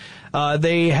Prodigy.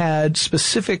 They had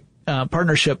specific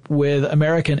partnership with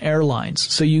American Airlines.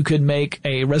 So you could make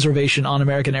a reservation on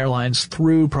American Airlines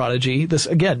through Prodigy. This,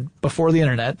 again, before the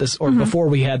internet, before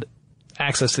we had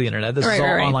access to the internet. This is all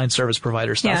online service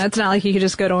provider stuff. Yeah, it's not like you could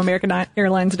just go to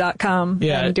AmericanAirlines.com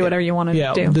and do whatever you want to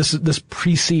do. Yeah, this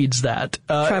precedes that.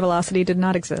 Travelocity did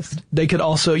not exist. You could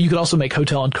also make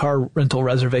hotel and car rental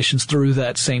reservations through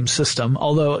that same system.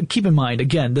 Although, keep in mind,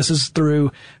 again, this is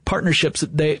through partnerships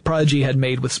that Prodigy had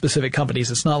made with specific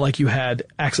companies. It's not like you had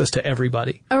access to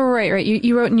everybody. Oh, right.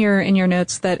 You wrote in your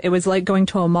notes that it was like going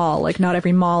to a mall. Like, not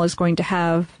every mall is going to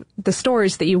have the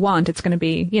stores that you want. It's going to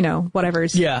be,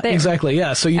 whatever's there. Exactly.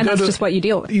 Yeah. So that's just what you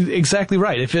deal with. Exactly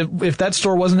right. If that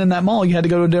store wasn't in that mall, you had to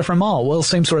go to a different mall. Well,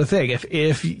 same sort of thing.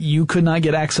 If you could not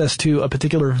get access to a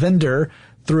particular vendor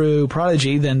through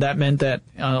Prodigy, then that meant that,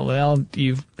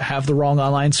 you have the wrong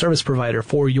online service provider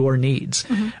for your needs.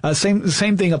 Mm-hmm.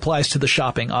 Same thing applies to the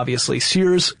shopping, obviously.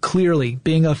 Sears, clearly,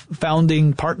 being a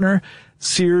founding partner,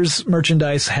 Sears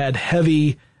merchandise had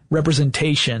heavy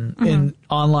representation in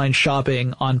online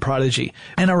shopping on Prodigy,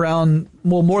 and around,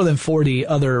 more than 40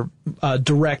 other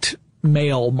direct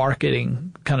mail marketing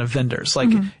kind of vendors, like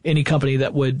any company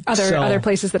that would sell. Other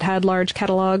places that had large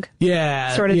catalog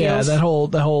sort of deals. that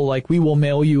whole like, we will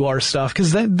mail you our stuff,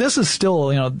 because this is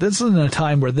still, this is in a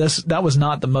time where that was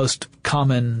not the most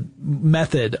common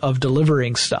method of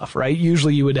delivering stuff, right?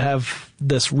 Usually you would have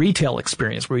this retail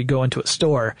experience where you go into a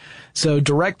store. So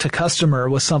direct to customer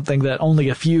was something that only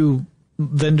a few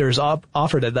vendors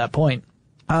offered at that point.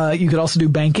 You could also do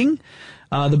banking.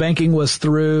 The banking was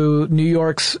through New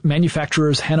York's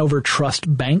Manufacturers Hanover Trust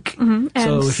Bank. Mm-hmm.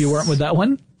 So if you weren't with that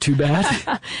one, too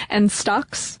bad. And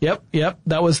stocks. Yep.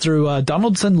 That was through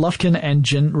Donaldson, Lufkin, and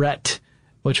Jenrette,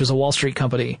 which was a Wall Street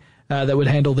company that would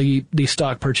handle the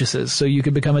stock purchases. So you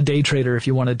could become a day trader if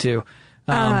you wanted to.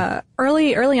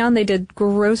 Early on, they did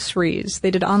groceries.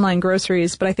 They did online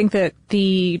groceries, but I think that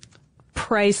the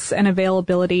price and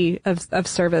availability of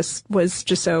service was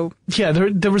just so... Yeah,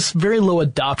 there was very low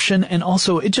adoption, and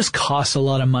also it just costs a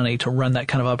lot of money to run that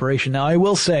kind of operation. Now, I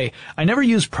will say, I never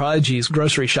used Prodigy's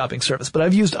grocery shopping service, but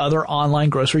I've used other online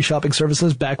grocery shopping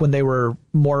services back when they were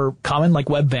more common, like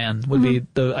Webvan would be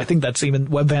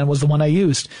Webvan was the one I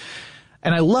used.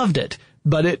 And I loved it.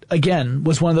 But it, again,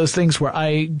 was one of those things where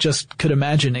I just could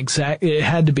imagine it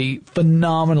had to be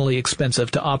phenomenally expensive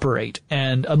to operate.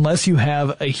 And unless you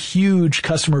have a huge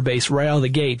customer base right out of the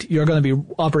gate, you're going to be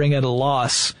operating at a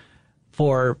loss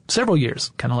for several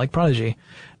years, kind of like Prodigy.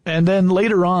 And then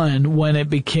later on, when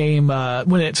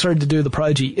it started to do the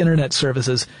Prodigy internet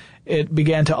services, it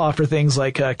began to offer things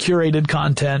like curated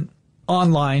content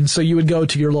online. So you would go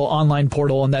to your little online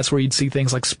portal, and that's where you'd see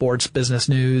things like sports, business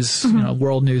news,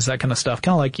 world news, that kind of stuff,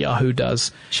 kind of like Yahoo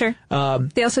does. Sure.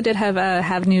 They also did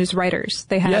have news writers.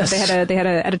 They had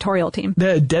an editorial team. They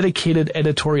had a dedicated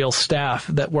editorial staff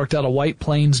that worked out of White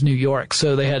Plains, New York.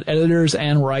 So they had editors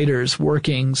and writers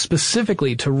working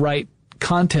specifically to write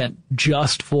content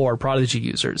just for Prodigy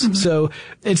users. Mm-hmm. So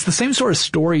it's the same sort of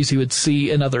stories you would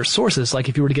see in other sources, like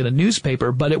if you were to get a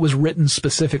newspaper, but it was written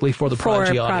specifically for the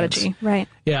Prodigy audience. Right.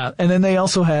 Yeah. And then they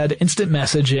also had instant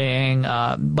messaging.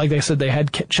 Like I said, they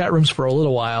had chat rooms for a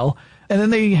little while. And then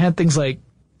they had things like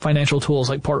financial tools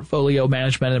like portfolio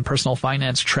management and personal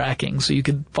finance tracking, so you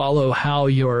could follow how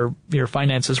your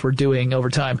finances were doing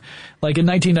over time. Like in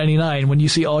 1999, when you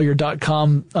see all your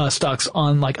 .com stocks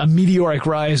on like a meteoric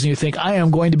rise and you think, I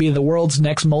am going to be the world's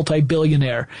next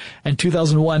multi-billionaire. And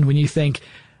 2001, when you think,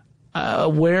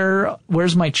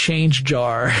 where's my change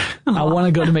jar? I want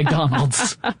to go to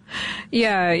McDonald's.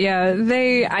 Yeah.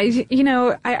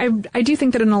 I do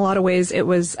think that in a lot of ways it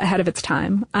was ahead of its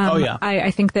time.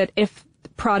 I think that if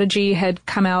Prodigy had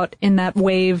come out in that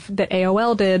wave that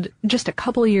AOL did just a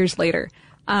couple of years later,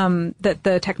 that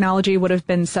the technology would have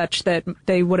been such that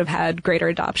they would have had greater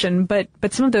adoption. But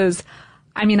some of those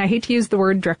I mean, I hate to use the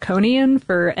word draconian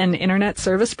for an internet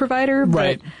service provider,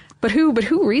 Right. But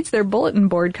who reads their bulletin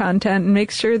board content and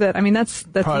makes sure that, I mean, that's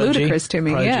Prodigy. ludicrous to me.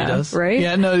 Prodigy yeah. does. Right?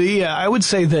 Yeah, I would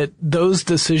say that those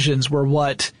decisions were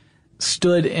what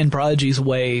stood in Prodigy's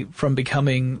way from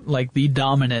becoming like the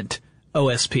dominant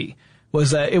OSP. Was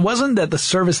that it wasn't that the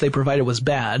service they provided was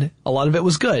bad. A lot of it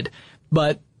was good,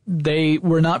 but they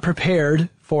were not prepared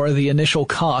for the initial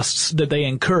costs that they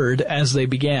incurred as they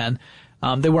began.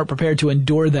 They weren't prepared to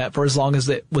endure that for as long as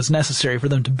it was necessary for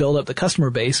them to build up the customer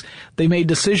base. They made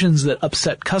decisions that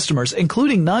upset customers,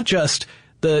 including not just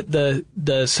the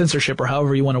censorship or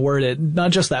however you want to word it,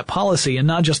 not just that policy and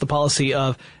not just the policy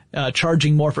of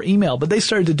charging more for email, but they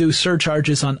started to do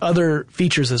surcharges on other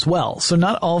features as well. So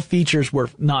not all features were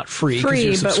not free because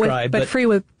you're subscribed, but free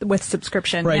with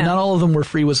subscription. Right. Yeah. Not all of them were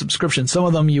free with subscription. Some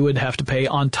of them you would have to pay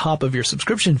on top of your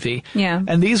subscription fee. Yeah.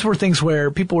 And these were things where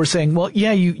people were saying, well,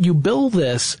 yeah, you bill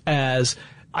this as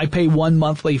I pay one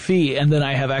monthly fee and then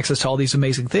I have access to all these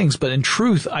amazing things. But in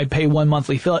truth, I pay one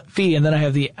monthly fee and then I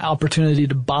have the opportunity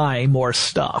to buy more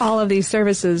stuff. All of these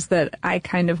services that I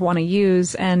kind of want to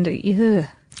use and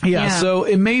Yeah, so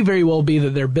it may very well be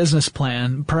that their business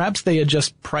plan, perhaps they had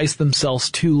just priced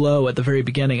themselves too low at the very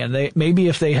beginning, and maybe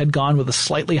if they had gone with a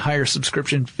slightly higher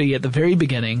subscription fee at the very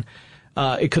beginning,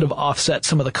 it could have offset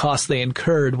some of the costs they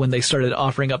incurred when they started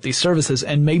offering up these services,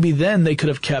 and maybe then they could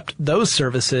have kept those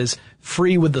services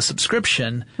free with the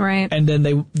subscription. Right. And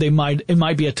then it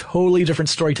might be a totally different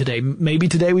story today. Maybe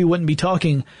today we wouldn't be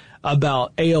talking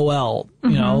about AOL, you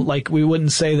know, like we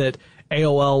wouldn't say that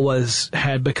AOL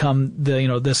had become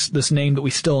this name that we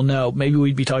still know. Maybe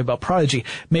we'd be talking about Prodigy.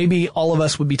 Maybe all of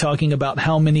us would be talking about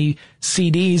how many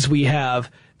CDs we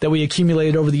have that we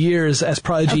accumulated over the years as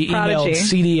Prodigy emailed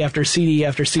CD after CD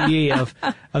after CD of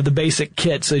the basic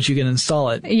kit so that you can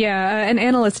install it. Yeah, an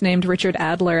analyst named Richard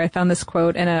Adler, I found this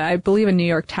quote in I believe a New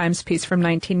York Times piece from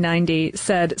 1990,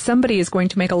 said, "Somebody is going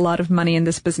to make a lot of money in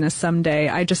this business someday.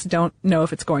 I just don't know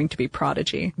if it's going to be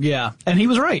Prodigy." Yeah, and he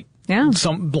was right. Yeah.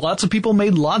 Lots of people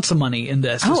made lots of money in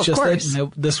this. Oh, it's just of course.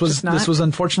 that this was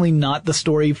unfortunately not the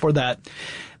story for that.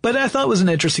 But I thought it was an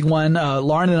interesting one.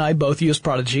 Lauren and I both use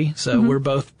Prodigy, so we're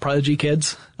both Prodigy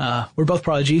kids. We're both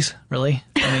Prodigies, really.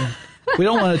 I mean, we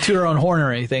don't want to toot our own horn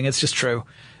or anything. It's just true.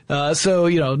 So,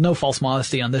 no false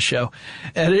modesty on this show.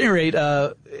 At any rate,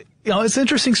 it's an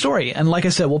interesting story. And like I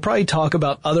said, we'll probably talk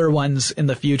about other ones in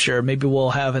the future. Maybe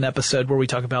we'll have an episode where we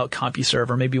talk about CompuServe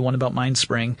or maybe one about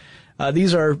MindSpring.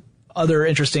 These are other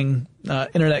interesting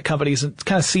internet companies and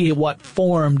kind of see what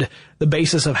formed the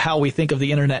basis of how we think of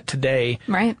the internet today.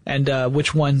 Right. And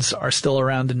which ones are still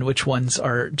around and which ones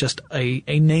are just a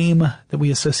name that we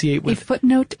associate with. A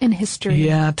footnote in history.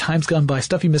 Yeah, time's gone by.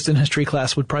 Stuff you missed in history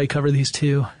class would probably cover these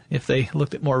too if they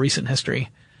looked at more recent history.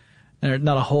 There are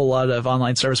not a whole lot of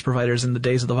online service providers in the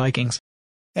days of the Vikings.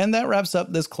 And that wraps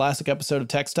up this classic episode of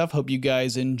Tech Stuff. Hope you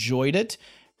guys enjoyed it.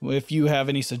 If you have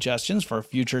any suggestions for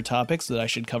future topics that I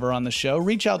should cover on the show,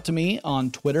 reach out to me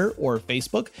on Twitter or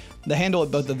Facebook. The handle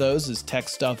at both of those is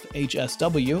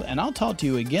TechStuffHSW, and I'll talk to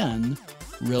you again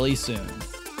really soon.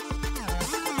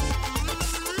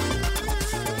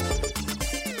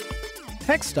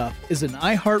 Tech Stuff is an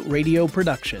iHeartRadio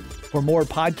production. For more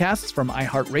podcasts from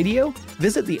iHeartRadio,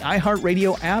 visit the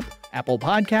iHeartRadio app, Apple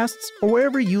Podcasts, or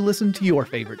wherever you listen to your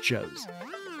favorite shows.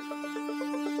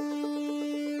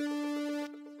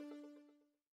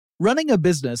 Running a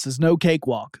business is no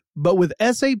cakewalk, but with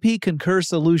SAP Concur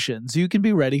Solutions, you can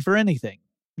be ready for anything.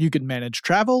 You can manage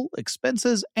travel,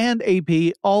 expenses, and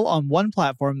AP all on one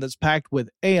platform that's packed with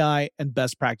AI and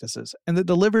best practices, and that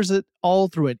delivers it all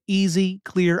through an easy,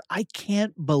 clear, I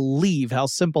can't believe how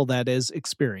simple that is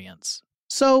experience.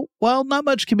 So, while not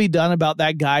much can be done about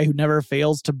that guy who never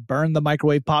fails to burn the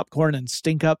microwave popcorn and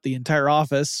stink up the entire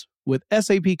office, with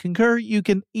SAP Concur, you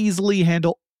can easily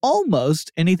handle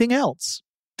almost anything else.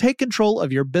 Take control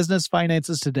of your business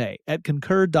finances today at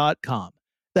Concur.com.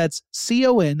 That's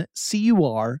CONCUR.com.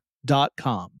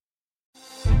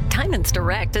 Diamonds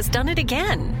Direct has done it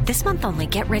again. This month only,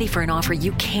 get ready for an offer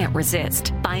you can't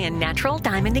resist. Buy a natural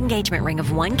diamond engagement ring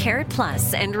of 1 carat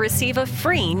plus and receive a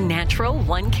free natural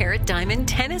 1 carat diamond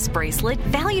tennis bracelet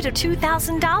valued at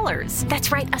 $2,000.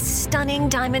 That's right, a stunning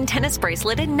diamond tennis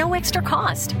bracelet at no extra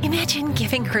cost. Imagine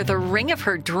giving her the ring of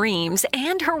her dreams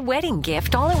and her wedding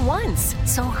gift all at once.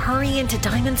 So hurry into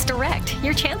Diamonds Direct.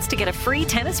 Your chance to get a free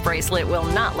tennis bracelet will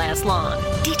not last long.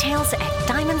 Details at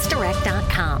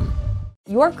diamondsdirect.com.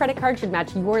 Your credit card should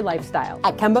match your lifestyle.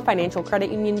 At Kemba Financial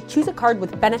Credit Union, choose a card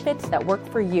with benefits that work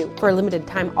for you. For a limited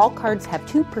time, all cards have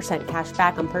 2% cash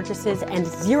back on purchases and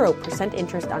 0%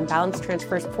 interest on balance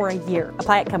transfers for a year.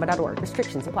 Apply at Kemba.org.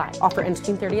 Restrictions apply. Offer ends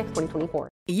June 30th, 2024.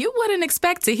 You wouldn't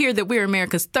expect to hear that we're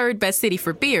America's third best city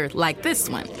for beer like this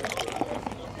one.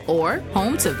 Or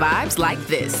home to vibes like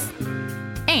this.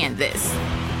 And this.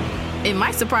 It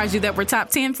might surprise you that we're top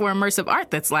 10 for immersive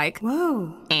art that's like,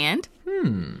 whoa. And,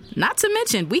 not to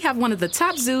mention, we have one of the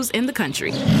top zoos in the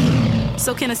country.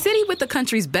 So can a city with the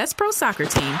country's best pro soccer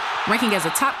team, ranking as a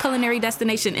top culinary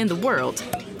destination in the world,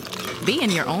 be in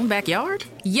your own backyard?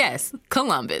 Yes,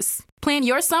 Columbus. Plan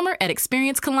your summer at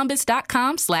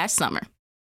experiencecolumbus.com/summer.